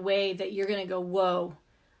in a way that you're going to go, whoa,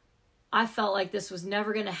 I felt like this was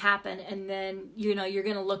never going to happen. And then, you're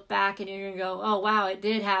going to look back and you're going to go, oh, wow, it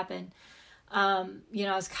did happen. I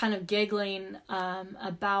was kind of giggling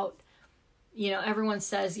about, everyone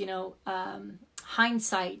says,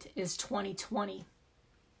 hindsight is 20/20.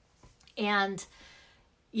 And,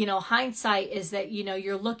 hindsight is that,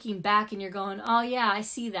 you're looking back and you're going, oh yeah, I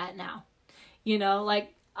see that now.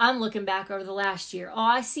 I'm looking back over the last year. Oh,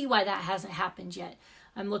 I see why that hasn't happened yet.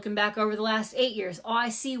 I'm looking back over the last 8 years. Oh, I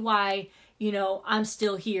see why, I'm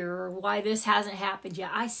still here, or why this hasn't happened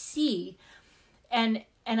yet. I see. And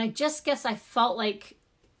I just guess I felt like,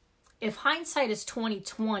 if hindsight is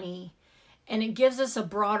 20/20, and it gives us a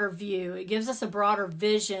broader view, it gives us a broader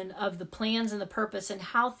vision of the plans and the purpose and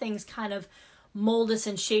how things kind of mold us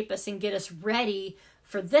and shape us and get us ready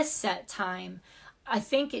for this set time, I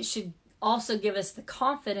think it should also give us the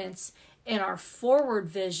confidence in our forward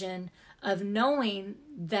vision of knowing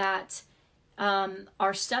that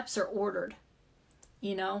our steps are ordered.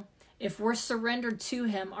 If we're surrendered to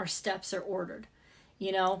him, our steps are ordered.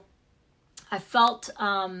 I felt,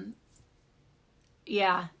 I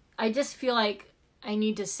just feel like I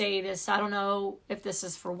need to say this. I don't know if this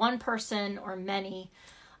is for one person or many.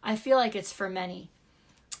 I feel like it's for many.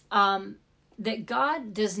 That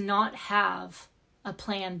God does not have a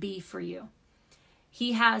plan B for you.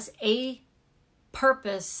 He has a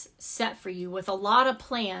purpose set for you, with a lot of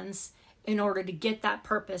plans in order to get that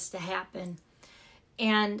purpose to happen.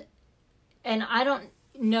 And I don't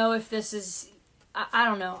know if this is, I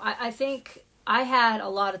don't know. I think I had a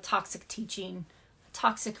lot of toxic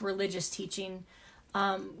religious teaching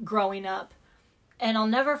growing up. And I'll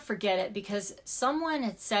never forget it, because someone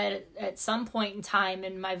had said at some point in time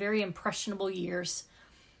in my very impressionable years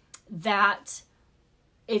that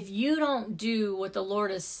if you don't do what the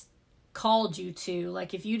Lord has called you to,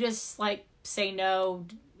 like if you just like say no,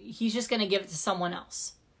 he's just going to give it to someone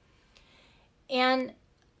else. And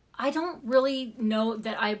I don't really know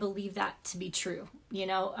that I believe that to be true. You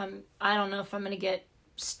know, I don't know if I'm going to get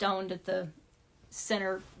stoned at the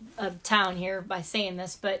center of town here by saying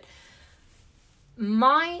this, but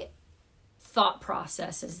my thought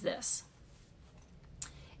process is this.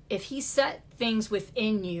 If he set things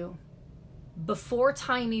within you before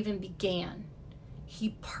time even began,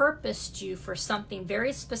 he purposed you for something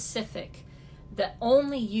very specific that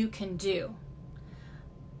only you can do.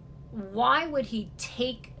 Why would he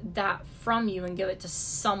take that from you and give it to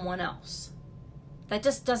someone else? That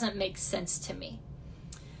just doesn't make sense to me.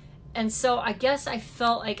 And so I guess I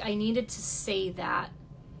felt like I needed to say that,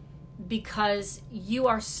 because you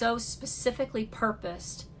are so specifically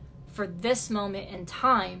purposed for this moment in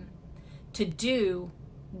time to do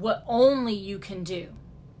what only you can do.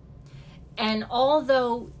 And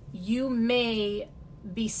although you may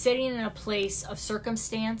be sitting in a place of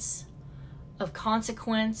circumstance, of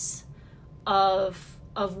consequence, of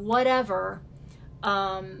whatever,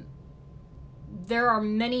 there are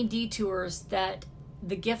many detours that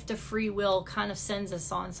the gift of free will kind of sends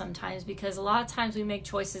us on sometimes, because a lot of times we make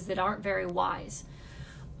choices that aren't very wise.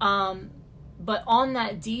 But on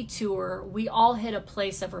that detour, we all hit a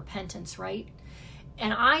place of repentance, right?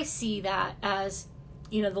 And I see that as,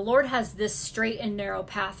 you know, the Lord has this straight and narrow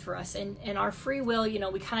path for us. And our free will, you know,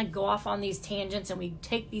 we kind of go off on these tangents and we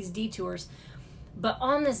take these detours. But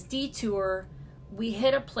on this detour, we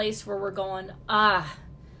hit a place where we're going, I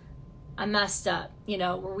messed up, you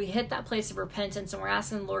know, where we hit that place of repentance and we're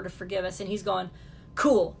asking the Lord to forgive us. And he's going,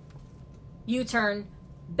 cool, U-turn,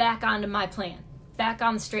 back onto my plan, back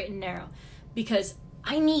on the straight and narrow, because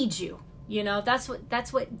I need you. You know, that's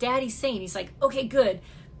what Daddy's saying. He's like, okay, good.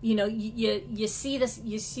 You know, you see this,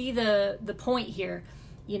 you see the point here.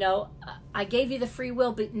 You know, I gave you the free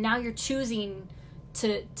will, but now you're choosing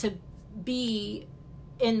to be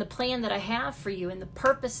in the plan that I have for you, in the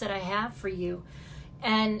purpose that I have for you.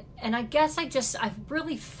 And I guess I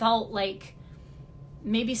really felt like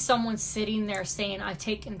maybe someone's sitting there saying, I've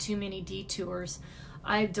taken too many detours.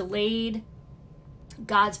 I've delayed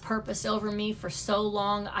God's purpose over me for so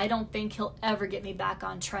long. I don't think he'll ever get me back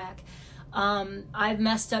on track. I've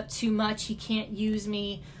messed up too much. He can't use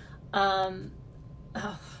me. What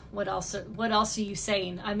else are you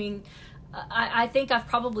saying? I mean, I think I've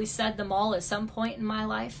probably said them all at some point in my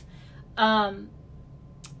life.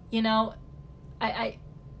 You know, I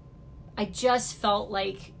just felt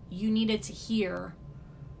like you needed to hear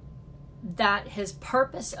that his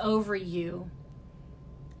purpose over you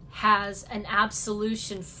has an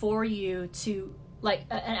absolution for you to, like,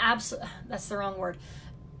 that's the wrong word.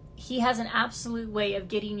 He has an absolute way of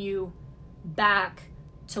getting you back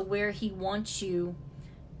to where he wants you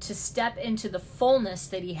to step into the fullness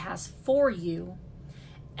that he has for you.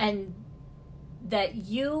 And that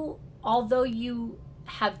you, although you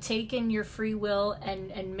have taken your free will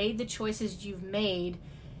and made the choices you've made,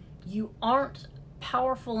 you aren't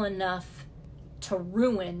powerful enough to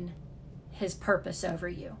ruin his purpose over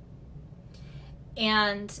you.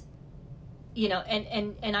 And, you know,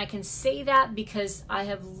 and I can say that because I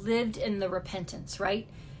have lived in the repentance, right?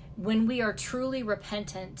 When we are truly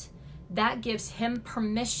repentant, that gives him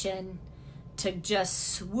permission to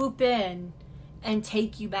just swoop in and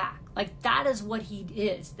take you back. Like, that is what he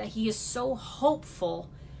is, that he is so hopeful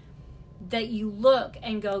that you look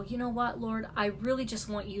and go, you know what, Lord, I really just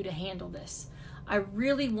want you to handle this. I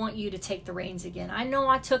really want you to take the reins again. I know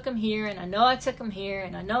I took him here, and I know I took him here,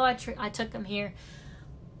 and I know I took him here.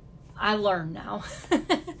 I learned now.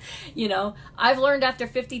 You know, I've learned after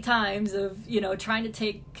 50 times of, you know, trying to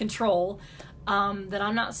take control, that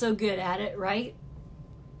I'm not so good at it, right?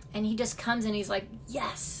 And he just comes and he's like,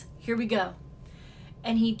 yes, here we go.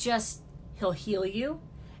 And he'll heal you,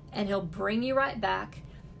 and he'll bring you right back,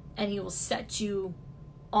 and he will set you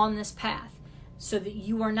on this path so that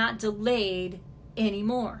you are not delayed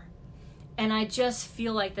anymore. And I just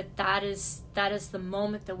feel like that is the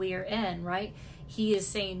moment that we are in, right? He is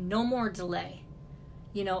saying no more delay.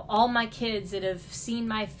 You know, all my kids that have seen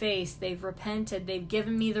my face, they've repented, they've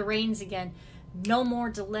given me the reins again. No more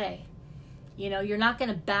delay. You know, you're not going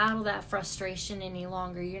to battle that frustration any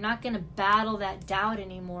longer. You're not going to battle that doubt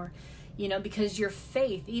anymore, you know, because your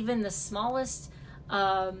faith, even the smallest,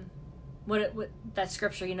 what that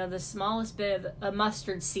scripture, you know, the smallest bit of a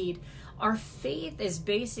mustard seed, our faith is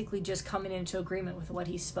basically just coming into agreement with what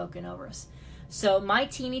he's spoken over us. So my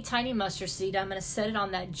teeny tiny mustard seed, I'm going to set it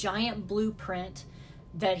on that giant blueprint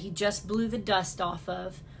that he just blew the dust off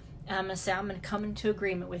of. And I'm going to say, I'm going to come into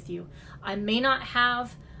agreement with you. I may not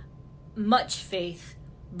have much faith,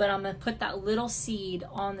 but I'm going to put that little seed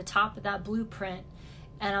on the top of that blueprint,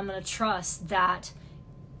 and I'm going to trust that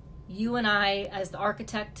you and I, as the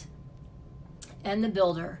architect and the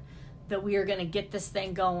builder, that we are going to get this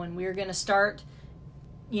thing going. We are going to start,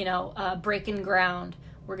 you know, breaking ground.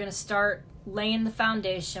 We're going to start laying the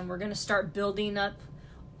foundation. We're going to start building up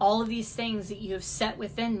all of these things that you have set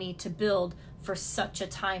within me to build for such a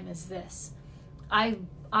time as this.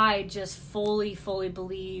 I just fully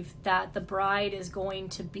believe that the bride is going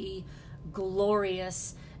to be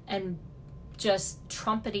glorious and just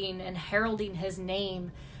trumpeting and heralding his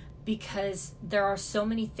name, because there are so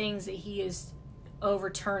many things that he is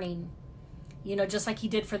overturning. You know, just like he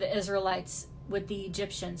did for the Israelites with the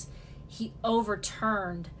Egyptians. He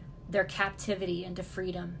overturned their captivity into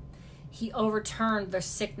freedom. He overturned their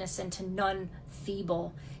sickness into none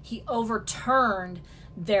feeble. He overturned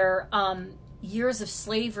their years of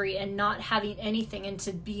slavery and not having anything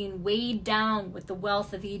into being weighed down with the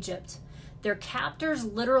wealth of Egypt. Their captors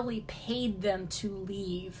literally paid them to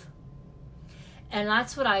leave. And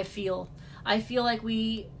that's what I feel. I feel like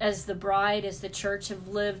we, as the bride, as the church, have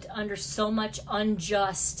lived under so much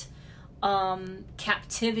unjust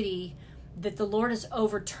captivity that the Lord is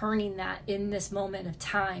overturning that in this moment of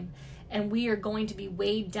time. And we are going to be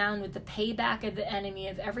weighed down with the payback of the enemy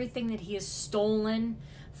of everything that he has stolen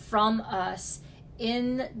from us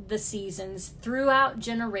in the seasons, throughout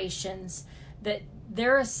generations, that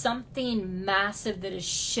there is something massive that is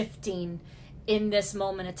shifting in this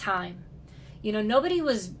moment of time. You know, nobody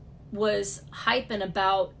was hyping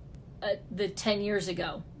about the 10 years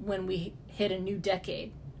ago when we hit a new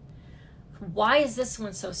decade. Why is this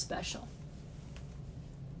one so special?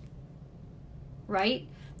 Right?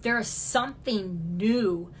 There is something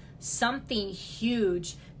new, something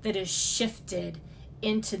huge that has shifted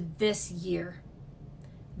into this year.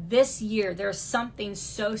 This year, there's something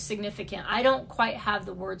so significant. I don't quite have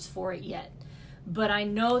the words for it yet, but I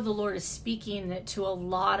know the Lord is speaking it to a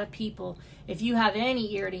lot of people. If you have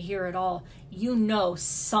any ear to hear it all, you know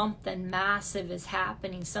something massive is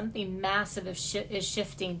happening. Something massive is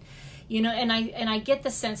shifting. You know, and I get the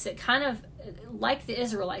sense that, kind of like the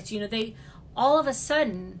Israelites, you know, they all of a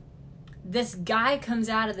sudden, this guy comes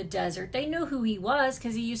out of the desert. They knew who he was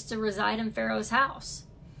because he used to reside in Pharaoh's house.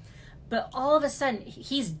 But all of a sudden,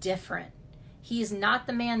 he's different. He is not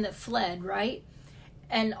the man that fled, right?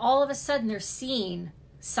 And all of a sudden, they're seeing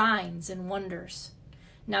signs and wonders.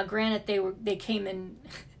 Now, granted, they came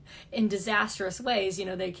in disastrous ways. You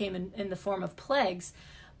know, they came in the form of plagues.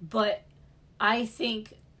 But I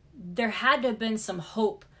think there had to have been some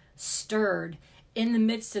hope stirred in the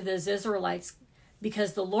midst of those Israelites,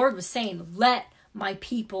 because the Lord was saying, let my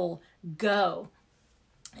people go.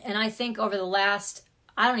 And I think over the last,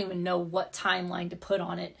 I don't even know what timeline to put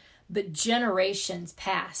on it, but generations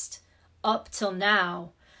past, up till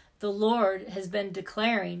now, the Lord has been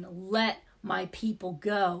declaring, let my people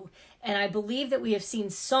go. And I believe that we have seen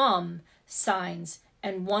some signs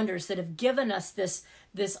and wonders that have given us this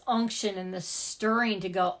unction and this stirring to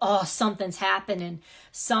go, oh, something's happening.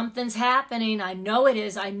 Something's happening. I know it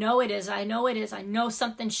is. I know it is. I know it is. I know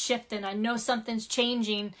something's shifting. I know something's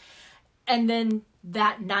changing. And then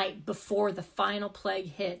that night before the final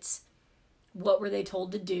plague hits, what were they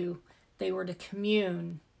told to do? They were to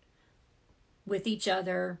commune with each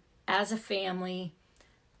other as a family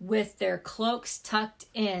with their cloaks tucked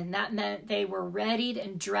in. That meant they were readied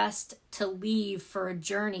and dressed to leave for a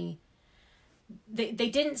journey. They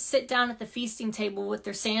didn't sit down at the feasting table with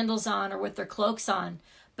their sandals on or with their cloaks on,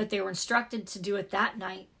 but they were instructed to do it that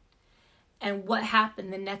night. And what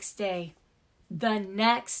happened the next day? The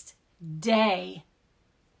next day,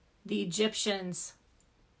 the Egyptians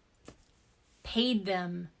paid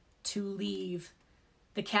them to leave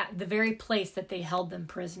the very place that they held them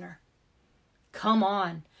prisoner. Come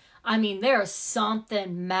on. I mean, there is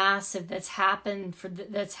something massive that's happening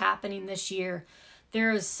this year.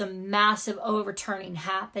 There is some massive overturning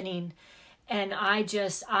happening. And I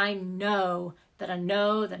know that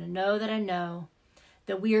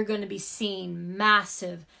we are going to be seeing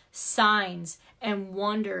massive signs and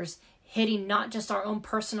wonders hitting not just our own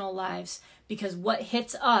personal lives, because what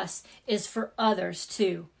hits us is for others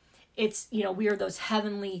too. It's, you know, we are those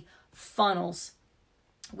heavenly funnels.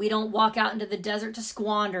 We don't walk out into the desert to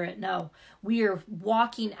squander it. No, we are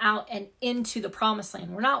walking out and into the promised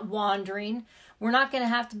land. We're not wandering. We're not going to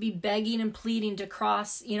have to be begging and pleading to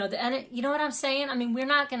cross, you know what I'm saying? I mean, we're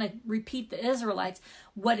not going to repeat the Israelites.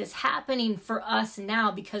 What is happening for us now,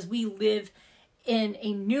 because we live in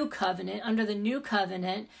a new covenant, under the new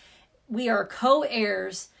covenant, we are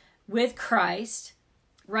co-heirs with Christ,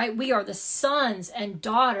 right? We are the sons and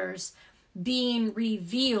daughters being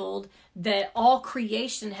revealed that all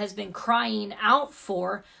creation has been crying out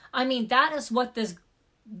for. I mean, that is what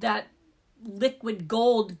that liquid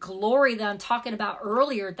gold glory that I'm talking about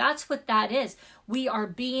earlier, that's what that is. We are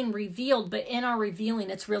being revealed, but in our revealing,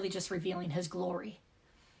 it's really just revealing his glory.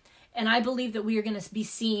 And I believe that we are going to be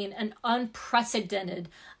seeing an unprecedented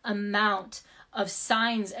amount of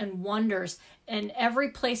signs and wonders in every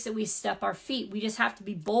place that we step our feet. We just have to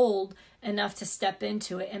be bold enough to step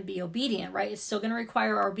into it and be obedient, right? It's still going to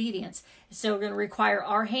require our obedience. It's still going to require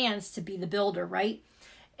our hands to be the builder, right?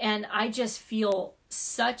 And I just feel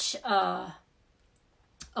such a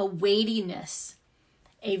weightiness,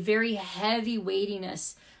 a very heavy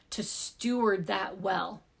weightiness to steward that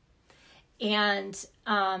well. And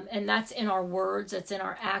that's in our words, it's in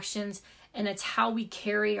our actions, and it's how we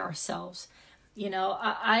carry ourselves. You know,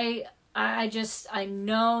 I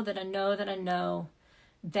know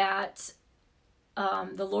that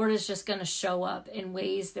the Lord is just going to show up in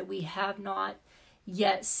ways that we have not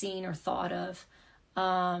yet seen or thought of.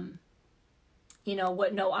 You know,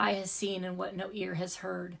 what no eye has seen and what no ear has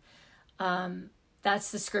heard. That's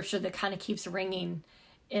the scripture that kind of keeps ringing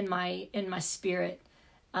in my spirit.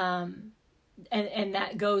 And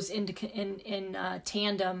that goes in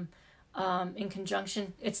tandem, in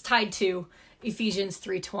conjunction. It's tied to Ephesians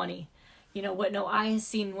 3:20. You know, what no eye has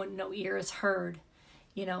seen, what no ear has heard,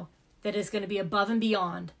 you know, that is going to be above and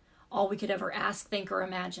beyond all we could ever ask, think, or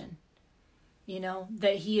imagine. You know,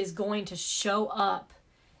 that he is going to show up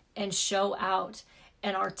and show out,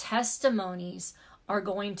 and our testimonies are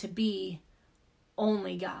going to be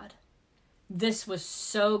only God. This was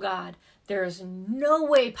so God. There is no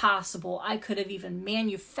way possible I could have even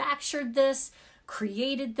manufactured this,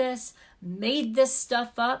 created this, made this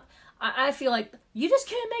stuff up. I feel like you just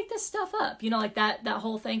can't make this stuff up. You know, like that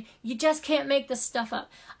whole thing. You just can't make this stuff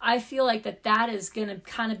up. I feel like that is going to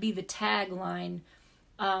kind of be the tagline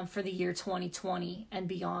for the year 2020 and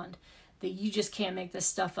beyond. That you just can't make this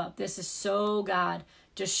stuff up. This is so God,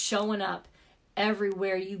 just showing up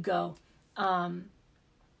everywhere you go. And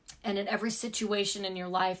in every situation in your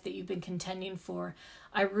life that you've been contending for.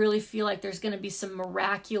 I really feel like there's going to be some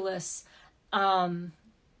miraculous,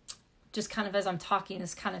 just kind of as I'm talking,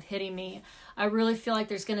 it's kind of hitting me. I really feel like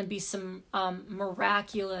there's going to be some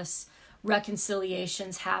miraculous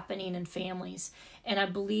reconciliations happening in families. And I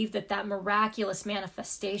believe that miraculous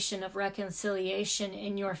manifestation of reconciliation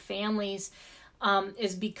in your families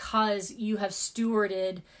is because you have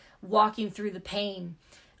stewarded walking through the pain.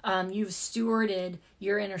 You've stewarded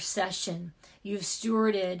your intercession. You've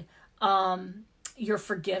stewarded your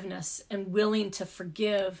forgiveness and willing to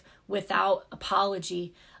forgive without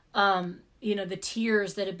apology. You know, the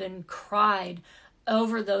tears that have been cried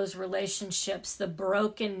over those relationships, the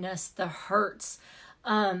brokenness, the hurts,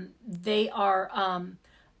 they are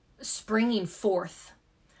springing forth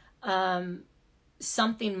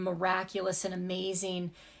something miraculous and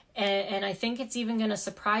amazing. And I think it's even going to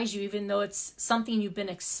surprise you, even though it's something you've been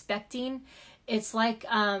expecting. It's like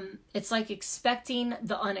expecting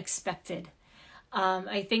the unexpected.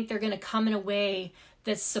 I think they're going to come in a way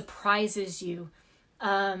that surprises you,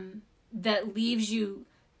 that leaves you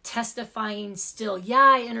testifying still.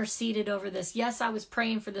 Yeah, I interceded over this. Yes, I was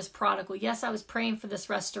praying for this prodigal. Yes, I was praying for this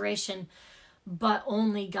restoration, but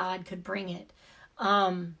only God could bring it.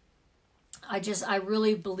 I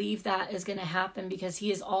really believe that is going to happen because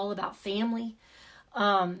he is all about family.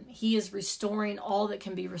 He is restoring all that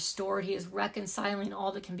can be restored. He is reconciling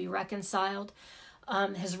all that can be reconciled.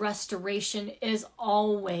 His restoration is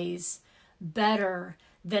always better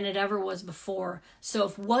than it ever was before. So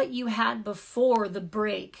if what you had before the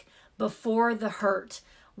break, before the hurt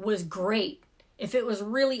was great, if it was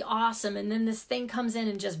really awesome, and then this thing comes in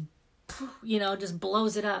and just, you know, just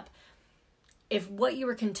blows it up. If what you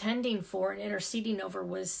were contending for and interceding over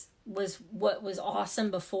was what was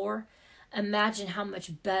awesome before, imagine how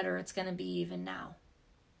much better it's going to be even now.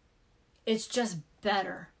 It's just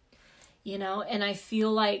better, you know, and I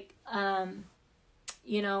feel like,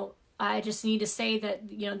 you know, I just need to say that,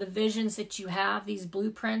 you know, the visions that you have, these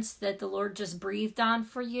blueprints that the Lord just breathed on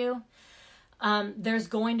for you, there's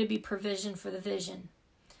going to be provision for the vision.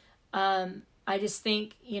 I just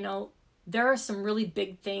think, you know, there are some really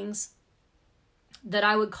big things that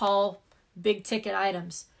I would call big ticket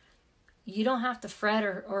items. You don't have to fret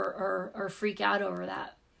or freak out over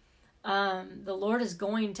that. The Lord is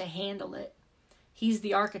going to handle it. He's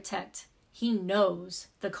the architect. He knows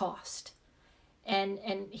the cost. And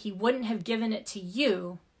he wouldn't have given it to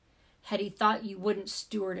you had he thought you wouldn't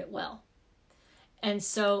steward it well. And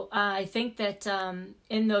so I think that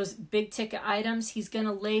in those big ticket items, he's going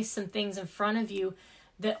to lay some things in front of you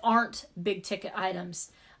that aren't big ticket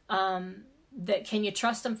items. That can you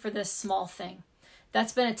trust him for this small thing?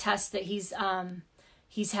 That's been a test that he's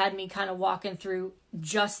had me kind of walking through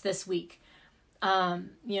just this week.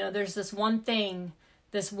 There's this one thing,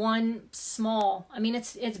 this one small, I mean,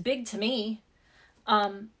 it's big to me.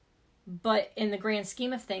 But in the grand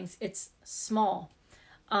scheme of things, it's small.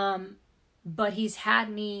 But he's had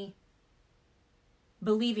me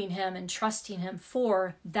believing him and trusting him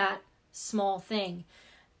for that small thing,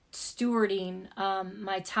 stewarding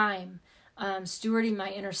my time, stewarding my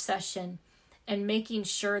intercession, and making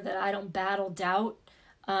sure that I don't battle doubt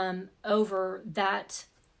over that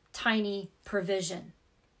tiny provision.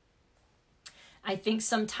 I think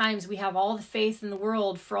sometimes we have all the faith in the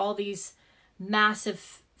world for all these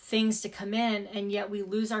massive things to come in, and yet we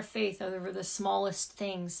lose our faith over the smallest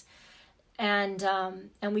things. And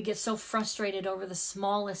we get so frustrated over the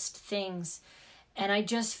smallest things. And I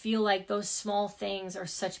just feel like those small things are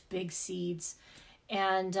such big seeds.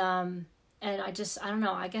 And I don't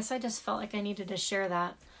know, I guess I just felt like I needed to share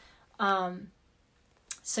that.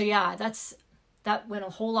 So yeah, that went a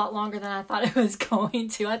whole lot longer than I thought it was going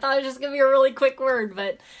to. I thought it was just going to be a really quick word,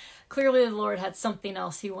 but clearly the Lord had something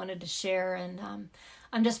else he wanted to share. And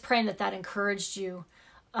I'm just praying that encouraged you.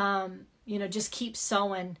 Just keep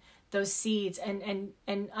sowing those seeds and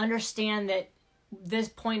understand that this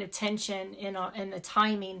point of tension in the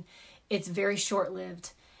timing, it's very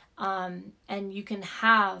short-lived. And you can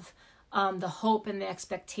have the hope and the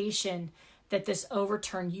expectation that this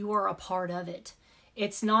overturn, you are a part of it.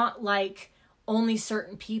 It's not like only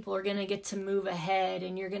certain people are going to get to move ahead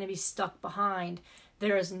and you're going to be stuck behind.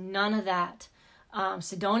 There is none of that.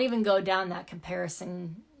 So don't even go down that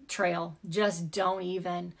comparison trail. Just don't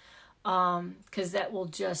even, because that will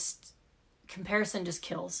comparison just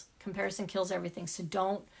kills. Comparison kills everything. So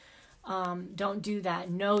don't do that.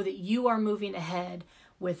 Know that you are moving ahead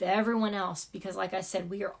with everyone else, because like I said,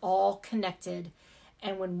 we are all connected,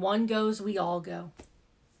 and when one goes, we all go.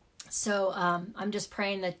 So I'm just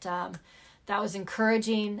praying that that was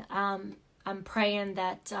encouraging. I'm praying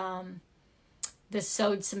that this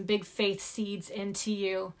sowed some big faith seeds into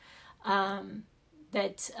you,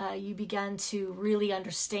 that you began to really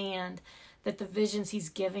understand that the visions he's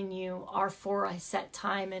given you are for a set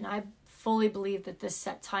time. And I fully believe that this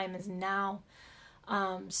set time is now.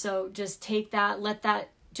 So just take that,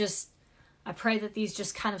 I pray that these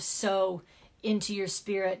just kind of sow into your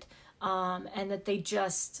spirit, and that they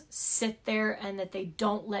just sit there and that they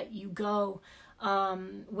don't let you go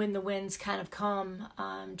when the winds kind of come,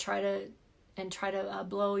 try to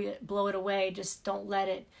blow it away. Just don't let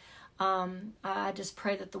it. I just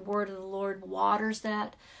pray that the word of the Lord waters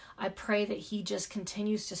that. I pray that he just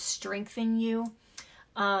continues to strengthen you,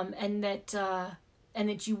 and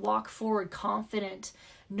that you walk forward confident,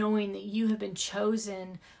 knowing that you have been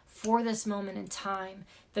chosen for this moment in time,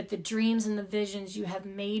 that the dreams and the visions you have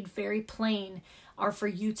made very plain are for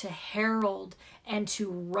you to herald and to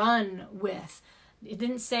run with. It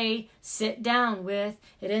didn't say sit down with.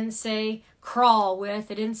 It didn't say crawl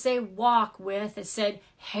with. It didn't say walk with. It said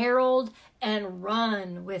herald and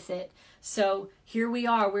run with it. So here we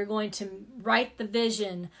are. We're going to write the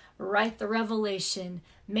vision, write the revelation,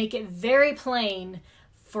 make it very plain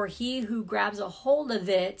for he who grabs a hold of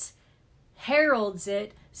it, heralds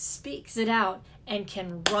it, speaks it out, and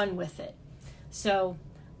can run with it. So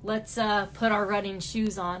let's put our running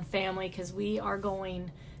shoes on, family, because we are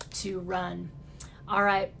going to run. All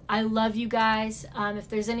right. I love you guys. If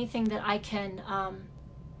there's anything that I can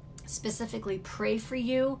specifically pray for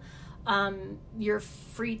you, you're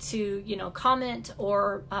free to, comment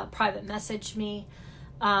or private message me.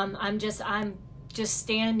 I'm just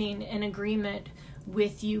standing in agreement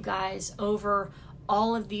with you guys over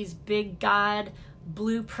all of these big God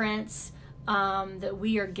blueprints that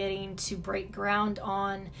we are getting to break ground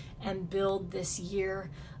on and build this year.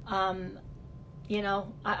 I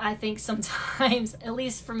think sometimes, at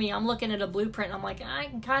least for me, I'm looking at a blueprint and I'm like, I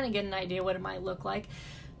can kind of get an idea what it might look like,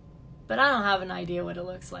 but I don't have an idea what it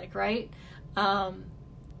looks like, right?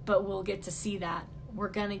 But we'll get to see that. We're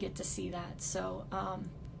going to get to see that. So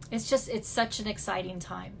it's such an exciting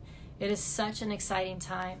time. It is such an exciting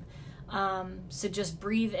time. So just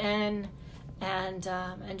breathe in and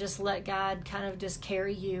just let God kind of just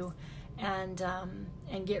carry you and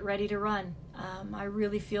get ready to run. I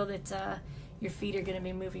really feel that your feet are going to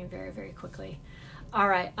be moving very, very quickly. All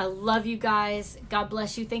right. I love you guys. God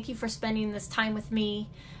bless you. Thank you for spending this time with me.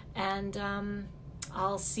 And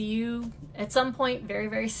I'll see you at some point very,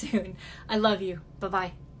 very soon. I love you.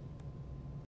 Bye-bye.